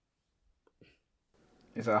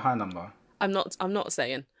 Is it a high number? I'm not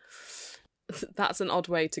saying. That's an odd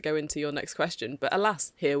way to go into your next question, but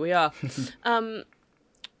alas, here we are.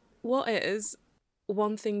 What is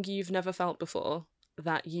one thing you've never felt before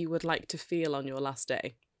that you would like to feel on your last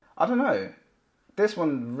day? I don't know. This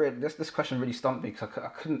question really stumped me because I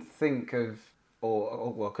couldn't think of,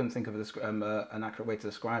 couldn't think of an accurate way to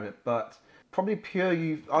describe it. But probably pure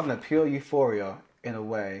euphoria in a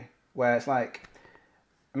way, where it's like.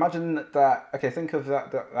 Imagine that. Okay, think of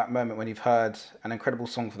that moment when you've heard an incredible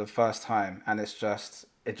song for the first time, and it just.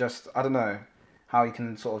 I don't know how you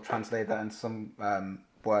can sort of translate that into some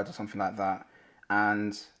words or something like that.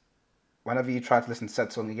 And whenever you try to listen to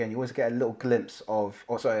said song again, you always get a little glimpse of,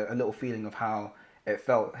 a little feeling of how it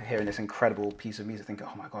felt hearing this incredible piece of music. Thinking,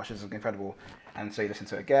 oh my gosh, this is incredible. And so you listen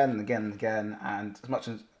to it again and again and again, and as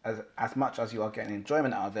much as you are getting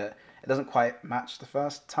enjoyment out of it, it doesn't quite match the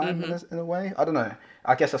first time in a way. I don't know.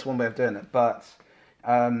 I guess that's one way of doing it. But,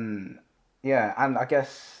 and I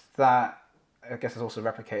guess it's also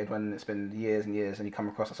replicated when it's been years and years and you come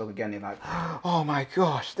across that song again and you're like, oh my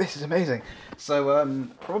gosh, this is amazing. So,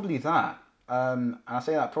 probably that. And I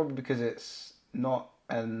say that probably because it's not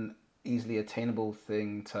an easily attainable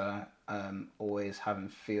thing to always have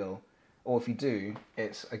and feel. Or if you do,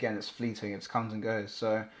 it's fleeting, it comes and goes.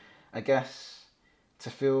 So I guess to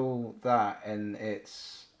feel that in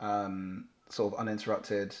its sort of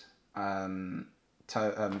uninterrupted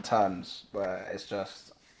terms, where it's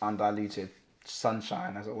just undiluted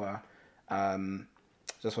sunshine, as it were,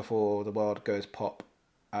 just before the world goes pop.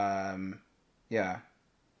 Yeah,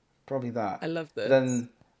 probably that. I love this. Then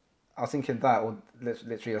I was thinking that, or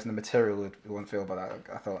literally as the material we wouldn't feel, but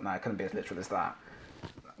I thought, no, it couldn't be as literal as that.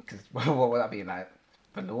 Because what would that be, like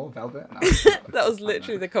velour, velvet? No, that was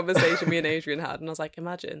literally the conversation me and Adrian had, and I was like,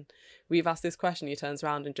 imagine we've asked this question, he turns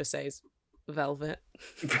around and just says, velvet.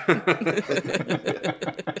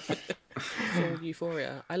 For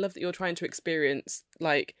euphoria. I love that you're trying to experience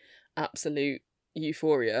like absolute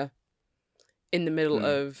euphoria in the middle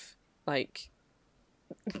of like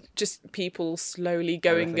just people slowly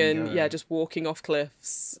going just walking off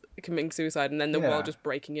cliffs, committing suicide, and then the world just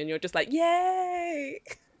breaking in. You're just like, yay!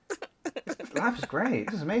 Life is great.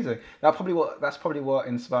 This is amazing. That's probably what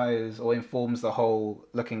inspires or informs the whole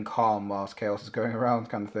looking calm whilst chaos is going around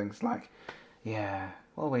kind of thing. It's like, yeah,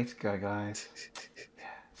 what a way to go, guys.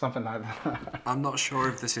 Something like that. I'm not sure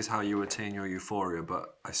if this is how you attain your euphoria,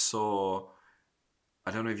 but I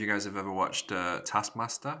don't know if you guys have ever watched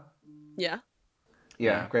Taskmaster. Yeah.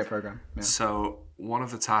 Yeah, great program. Yeah. So one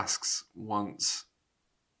of the tasks once,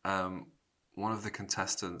 one of the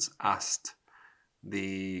contestants asked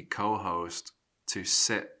the co-host to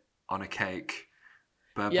sit on a cake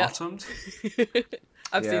bare-bottomed.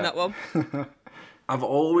 I've seen that one. I've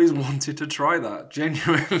always wanted to try that,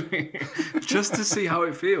 genuinely, just to see how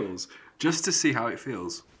it feels.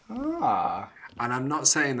 Ah. And I'm not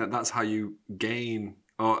saying that that's how you gain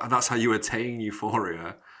or that's how you attain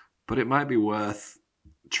euphoria, but it might be worth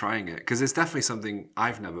trying it because it's definitely something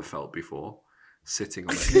I've never felt before, sitting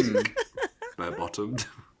on a bare-bottomed.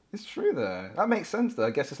 It's true though. That makes sense though.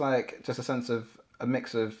 I guess it's like just a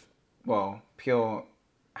mix of, well, pure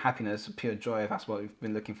happiness, pure joy, if that's what we've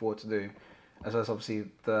been looking forward to do. As well as obviously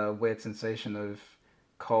the weird sensation of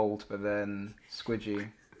cold, but then squidgy,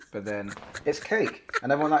 but then it's cake,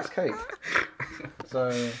 and everyone likes cake.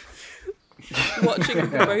 So watching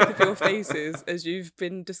both of your faces as you've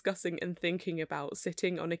been discussing and thinking about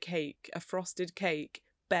sitting on a frosted cake,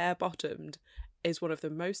 bare-bottomed, is one of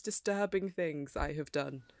the most disturbing things I have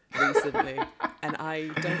done recently. And I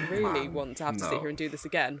don't really want to have to sit here and do this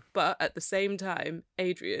again. But at the same time,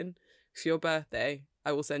 Adrian, for your birthday,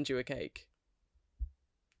 I will send you a cake.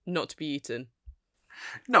 Not to be eaten.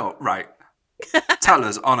 No, right. Tell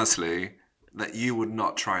us honestly that you would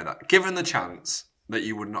not try that. Given the chance that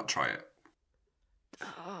you would not try it.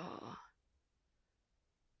 Oh.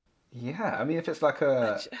 Yeah, I mean, if it's like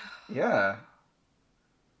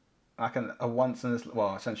like a once in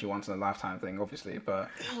essentially once in a lifetime thing, obviously. But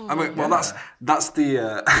I mean, well, that's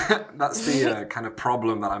the that's the kind of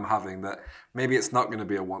problem that I'm having. That maybe it's not going to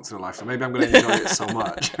be a once in a lifetime. Maybe I'm going to enjoy it so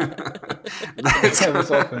much.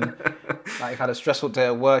 It's often like you've had a stressful day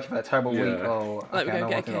at work, you've had a terrible week. Oh, okay, I know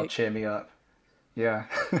one thing that'll cheer me up. Yeah.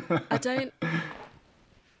 I don't.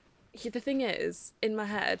 The thing is, in my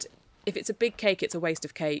head, if it's a big cake, it's a waste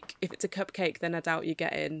of cake. If it's a cupcake, then I doubt you're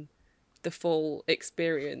getting the full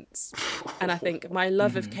experience. And I think my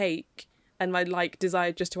love of cake and my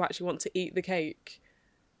desire just to actually want to eat the cake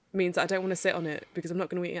means that I don't want to sit on it because I'm not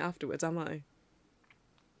going to eat it afterwards, am I?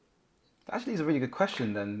 That actually is a really good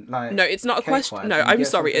question then. Like, no, it's not a question. No, I'm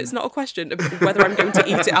sorry. It's not a question of whether I'm going to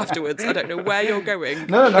eat it afterwards. I don't know where you're going.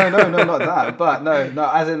 No, not that. But no,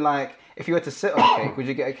 as in like, if you were to sit on a cake, would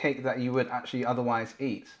you get a cake that you would actually otherwise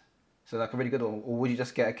eat? So like a really good one, or would you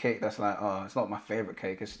just get a cake that's like, oh, it's not my favourite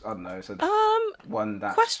cake, it's, I don't know, it's one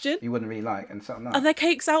that you wouldn't really like, and something else. Are there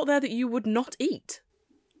cakes out there that you would not eat?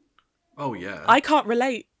 Oh yeah. I can't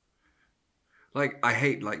relate. Like, I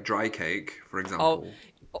hate like dry cake, for example.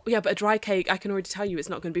 Oh, yeah, but a dry cake, I can already tell you it's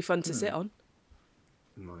not going to be fun to sit on.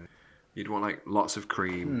 No. You'd want like lots of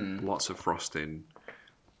cream, lots of frosting,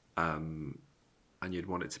 and you'd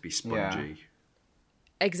want it to be spongy. Yeah.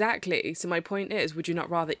 Exactly. So my point is, would you not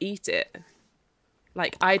rather eat it?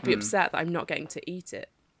 Like, I'd be upset that I'm not getting to eat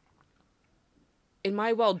it. In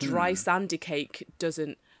my world, dry sandy cake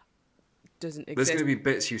doesn't exist. There's going to be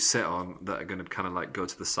bits you sit on that are going to kind of like go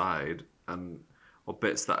to the side, or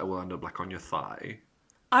bits that will end up like on your thigh.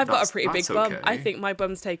 I've got a pretty big bum. I think my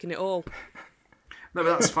bum's taken it all. No,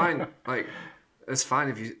 but that's fine. Like, it's fine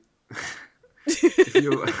if you...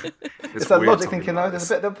 it's that logic thinking though.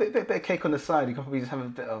 There's a bit of cake on the side. You can probably just have a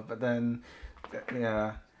bit of, but then,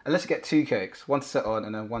 yeah. Unless you get two cakes, one to sit on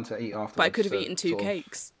and then one to eat afterwards. But I could have eaten two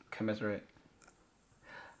cakes. Commiserate.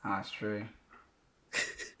 That's true.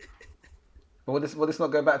 But will this not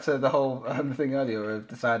go back to the whole thing earlier of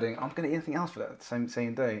deciding I'm going to eat anything else for that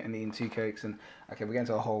same day and eating 2 cakes and okay, we're getting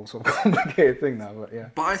to a whole sort of complicated thing now, but yeah.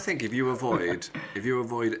 But I think if you avoid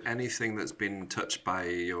anything that's been touched by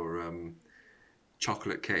your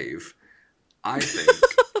chocolate cave, I think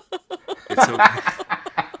it's okay.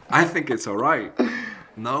 I think it's all right.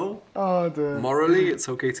 No? Oh, dear. Morally, it's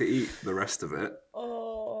okay to eat the rest of it.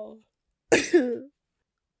 Oh.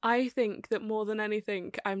 I think that more than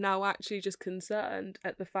anything, I'm now actually just concerned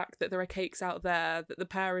at the fact that there are cakes out there that the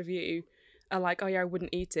pair of you are like, oh yeah, I wouldn't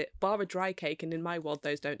eat it, bar a dry cake, and in my world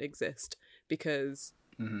those don't exist because,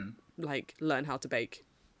 like, learn how to bake.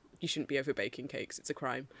 You shouldn't be over baking cakes, it's a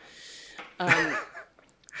crime. I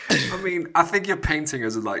mean, I think you're painting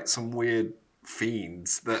as like some weird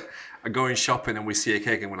fiends that are going shopping and we see a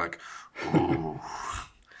cake and we're like, ooh.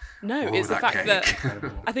 No, it's the fact that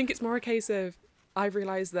I think it's more a case of I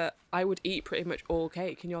realised that I would eat pretty much all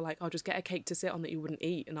cake, and you're like, I'll just get a cake to sit on that you wouldn't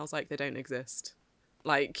eat. And I was like, they don't exist.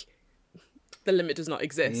 Like, the limit does not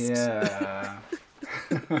exist. Yeah.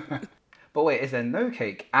 But wait, is there no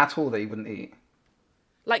cake at all that you wouldn't eat?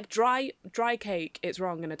 Like, dry cake, it's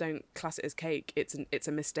wrong, and I don't class it as cake. It's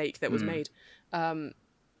a mistake that was made.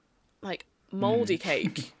 Like, mouldy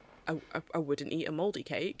cake, I wouldn't eat a mouldy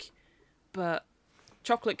cake. But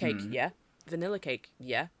chocolate cake, yeah. Vanilla cake,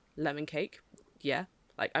 yeah. Lemon cake, yeah.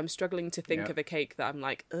 Like, I'm struggling to think of a cake that I'm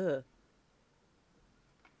like, ugh.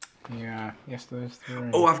 Yeah, yes, those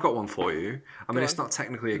three. Oh, I've got one for you. I mean, it's not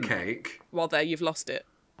technically a cake. Well, there, you've lost it.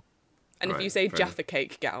 And if you say Jaffa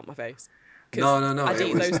cake, get out my face. No. I'd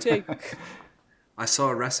eat those too. I saw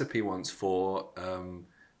a recipe once for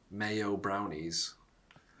mayo brownies.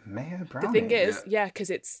 Mayo brownies? The thing is, because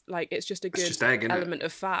it's just a good element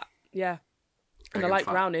of fat. Yeah. And I like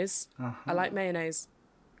brownies. I like mayonnaise.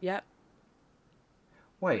 Yep.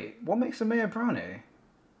 Wait, what makes a mayo brownie?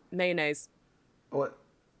 Mayonnaise. What?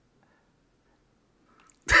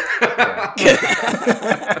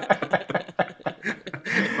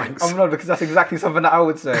 Oh no, because that's exactly something that I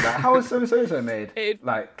would say. Like, how is so made?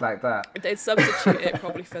 Like that. They'd substitute it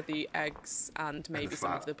probably for the eggs and maybe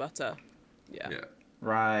some of the butter. Yeah.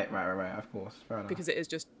 Right. Of course. Fair enough. Because it is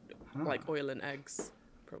just like oil and eggs,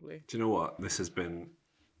 probably. Do you know what? This has been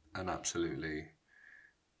an absolutely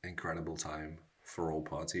incredible time for all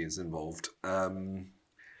parties involved. I'm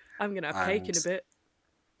gonna have cake in a bit.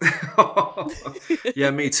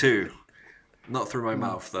 Yeah, me too. Not through my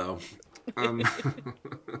mouth though.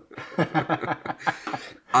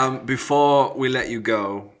 Before we let you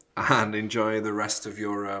go and enjoy the rest of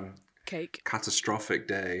your cake catastrophic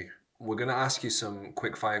day, we're going to ask you some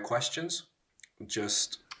quick fire questions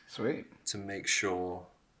just sweet to make sure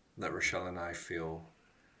that Rochelle and I feel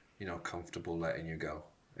comfortable letting you go,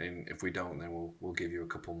 and if we don't, then we'll give you a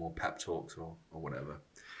couple more pep talks or whatever.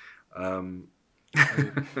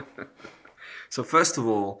 So first of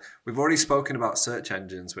all, we've already spoken about search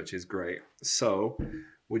engines, which is great. So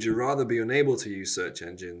would you rather be unable to use search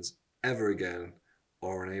engines ever again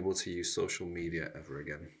or unable to use social media ever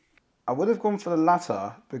again? I would have gone for the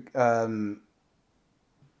latter. Do you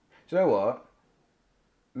know what?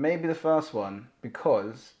 Maybe the first one,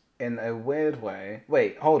 because in a weird way...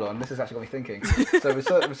 Wait, hold on. This has actually got me thinking. So with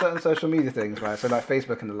certain social media things, right? So like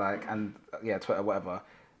Facebook and the like, and Twitter, whatever,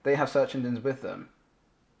 they have search engines with them.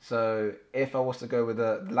 So if I was to go with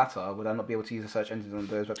the latter, would I not be able to use the search engines on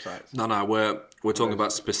those websites? No, we're talking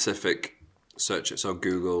about specific searches. So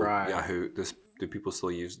Google, Yahoo. Do people still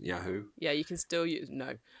use Yahoo? Yeah, you can still use same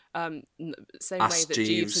way that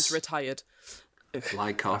Jeeves has retired.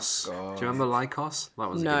 Lycos. Do you remember Lycos? That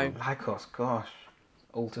was no. Lycos, gosh.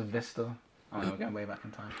 Alta Vista. Oh, we're going way back in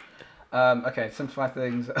time. Okay, simplify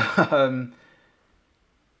things.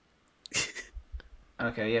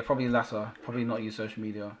 Okay, yeah, probably latter. Probably not use social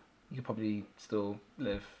media. You could probably still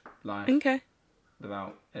live life. Okay.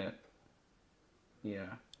 Without it.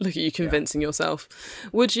 Yeah. Look at you convincing yourself.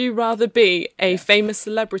 Would you rather be a famous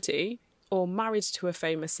celebrity or married to a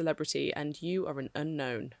famous celebrity and you are an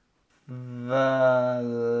unknown? The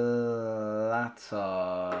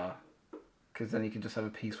latter. Because then you can just have a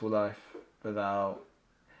peaceful life without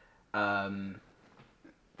the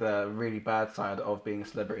really bad side of being a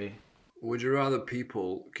celebrity. Would you rather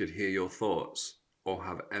people could hear your thoughts or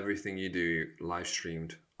have everything you do live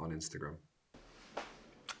streamed on Instagram?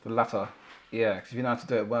 The latter. Yeah, because if you know how to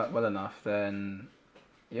do it well enough, then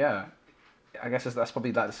yeah. I guess that's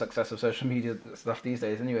probably like the success of social media stuff these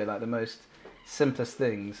days anyway. Like the most simplest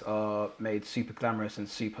things are made super glamorous and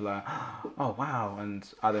super like, oh wow, and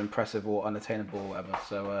either impressive or unattainable or whatever.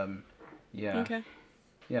 So yeah. Okay.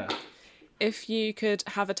 Yeah. If you could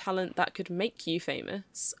have a talent that could make you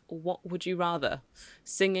famous, what would you rather?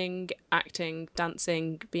 Singing, acting,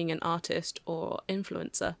 dancing, being an artist, or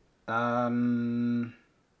influencer? Acting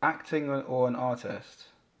or an artist.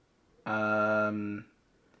 And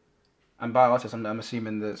by artist, I'm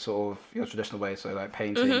assuming the sort of traditional way, so like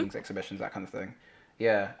paintings, exhibitions, that kind of thing.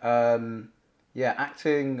 Yeah,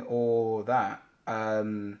 acting or that.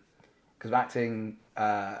 Because acting,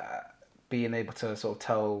 being able to sort of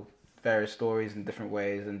tell various stories in different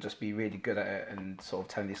ways and just be really good at it and sort of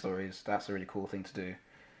telling these stories, that's a really cool thing to do.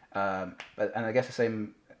 And I guess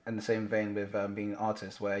in the same vein with being an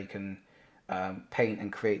artist, where you can paint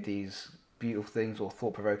and create these beautiful things or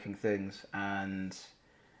thought-provoking things and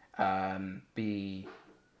be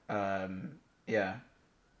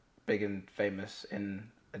big and famous in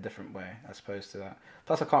a different way as opposed to that.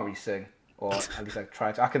 Plus, I can't really sing, or at least I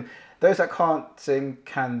try to. I can. Those that can't sing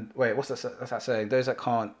can wait. What's that saying? Those that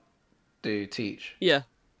can't teach. Yeah.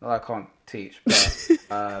 Well, I can't teach, but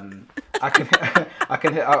I can.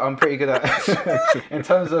 I'm pretty good at in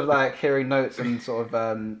terms of like hearing notes and sort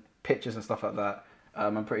of pitches and stuff like that.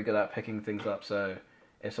 I'm pretty good at picking things up. So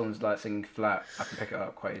if someone's like singing flat, I can pick it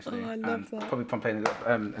up quite easily. Oh, I love that. Probably from playing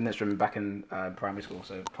an instrument back in primary school,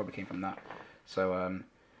 so it probably came from that. So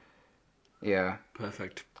yeah.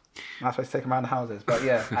 Perfect. I'm not supposed to take them around the houses, but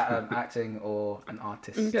yeah, acting or an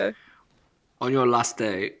artist. Okay. On your last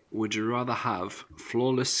day, would you rather have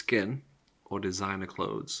flawless skin or designer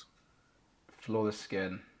clothes? Flawless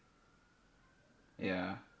skin.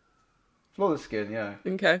 Yeah. Flawless skin, yeah.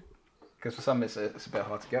 Okay. Because for some it's a bit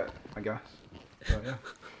hard to get, I guess. So, yeah.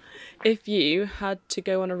 If you had to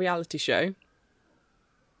go on a reality show,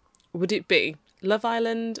 would it be Love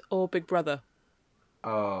Island or Big Brother?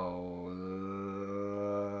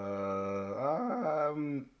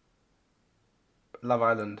 Love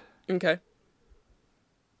Island. Okay.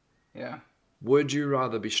 Yeah. Would you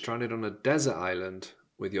rather be stranded on a desert island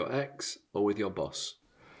with your ex or with your boss?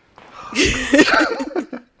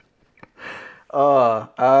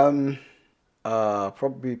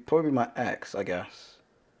 Probably my ex, I guess.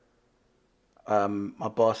 My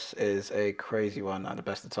boss is a crazy one at the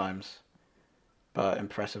best of times, but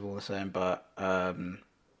impressive all the same. But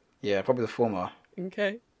yeah, probably the former.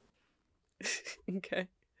 Okay. Okay.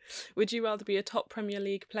 Would you rather be a top Premier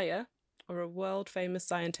League player or a world-famous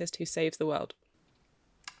scientist who saves the world?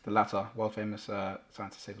 The latter, world-famous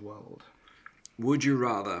scientist saves the world. Would you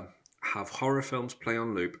rather have horror films play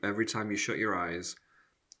on loop every time you shut your eyes,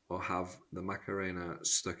 or have the Macarena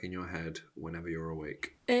stuck in your head whenever you're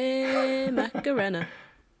awake? Macarena.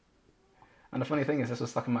 And the funny thing is, this was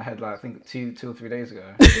stuck in my head like I think 2 or 3 days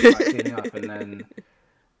ago, like cleaning up, and then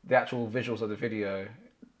the actual visuals of the video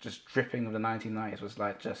just dripping of the 1990s was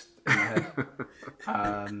like just in my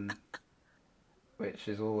head, which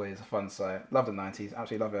is always a fun sight. Love the 90s,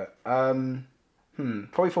 absolutely love it.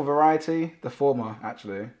 Probably for variety, the former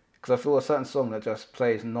actually, because I feel a certain song that just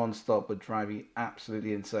plays non-stop would drive me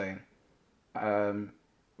absolutely insane.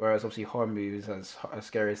 Whereas obviously horror movies, as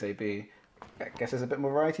scary as they be, I guess there's a bit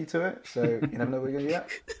more variety to it, so you never know what you're going to get.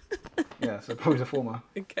 Yeah, so probably the former.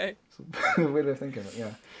 Okay. It's a weird way of thinking, but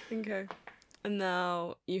yeah. Okay. And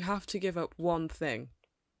now you have to give up one thing.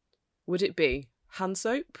 Would it be hand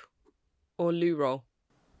soap or loo roll?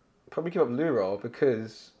 Probably give up loo roll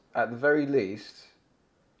because at the very least,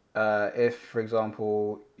 if, for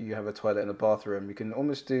example, you have a toilet in a bathroom, you can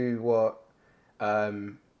almost do what a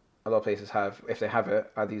lot of places have, if they have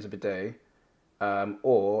it, either use a bidet,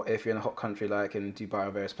 or if you're in a hot country like in Dubai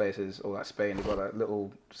or various places, or like Spain, they've got that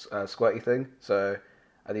little squirty thing. So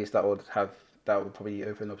at least that would probably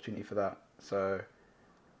open an opportunity for that. So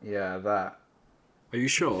yeah, that. Are you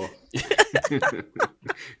sure?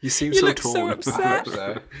 You seem you so look torn. so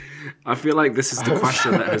upset. I feel like this is the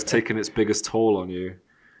question that has taken its biggest toll on you.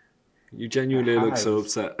 You genuinely look so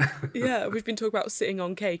upset. Yeah, we've been talking about sitting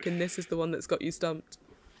on cake, and this is the one that's got you stumped.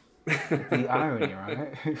 The irony,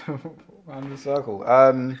 right? Round the circle.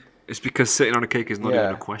 It's because sitting on a cake is not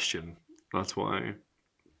even a question. That's why.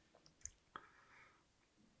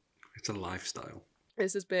 It's a lifestyle.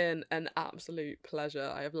 This has been an absolute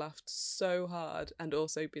pleasure. I have laughed so hard and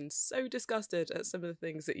also been so disgusted at some of the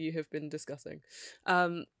things that you have been discussing.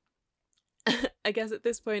 I guess at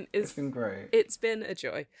this point it's been great. It's been a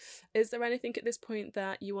joy. Is there anything at this point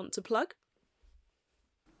that you want to plug?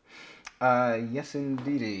 Yes,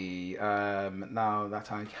 indeedy. Now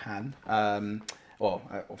that I can. Well,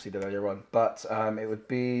 I obviously did earlier on, but it would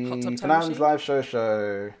be Fernand's Live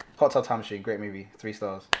Show. Hot Tub Time Machine, great movie, 3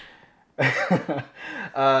 stars.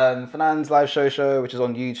 Fernand's Live Show, which is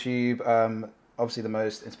on YouTube. Obviously the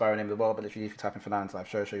most inspiring name in the world, but literally if you type in Fernand's Live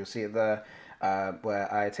Show, you'll see it there.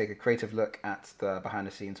 where I take a creative look at the behind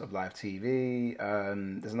the scenes of live TV.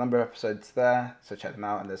 There's a number of episodes there, so check them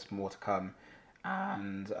out, and there's more to come.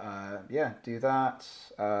 And do that.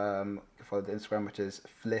 You can follow the Instagram, which is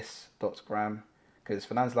fliss.gram, because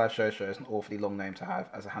Fernand's Live Show is an awfully long name to have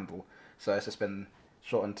as a handle, so it's just been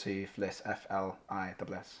shortened to Fliss,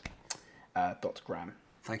 FLISS, .gram.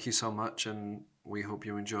 Thank you so much, and we hope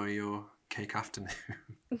you enjoy your cake afternoon.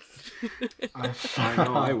 I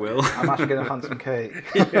know I will. I'm actually going to hunt some cake.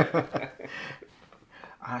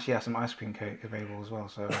 I actually have some ice cream cake available as well,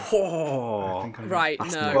 so I think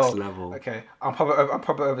that's next level. Okay, I'm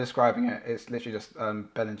probably over describing it. It's literally just Ben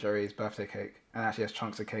and Jerry's birthday cake, and it actually has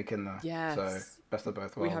chunks of cake in there. Yes. So best of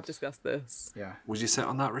both worlds. We have discussed this. Yeah. Would you sit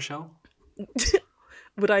on that, Rochelle?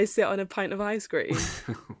 Would I sit on a pint of ice cream?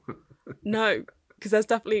 No, because there's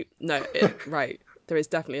definitely there is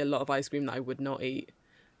definitely a lot of ice cream that I would not eat.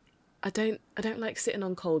 I don't like sitting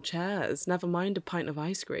on cold chairs. Never mind a pint of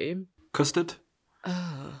ice cream. Custard?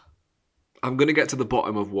 I'm going to get to the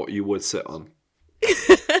bottom of what you would sit on. Is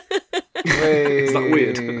that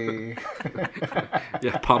weird?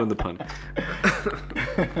 Yeah, pardon the pun.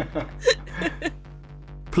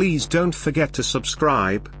 Please don't forget to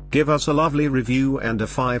subscribe, give us a lovely review and a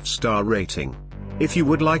 5-star rating. If you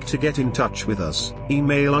would like to get in touch with us,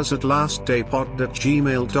 email us at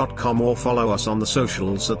lastdaypod@gmail.com or follow us on the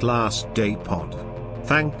socials at lastdaypod.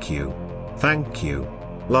 Thank you. Thank you.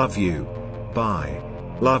 Love you. Bye.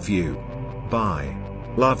 Love you. Bye.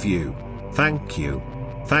 Love you. Thank you.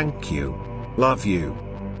 Thank you. Love you.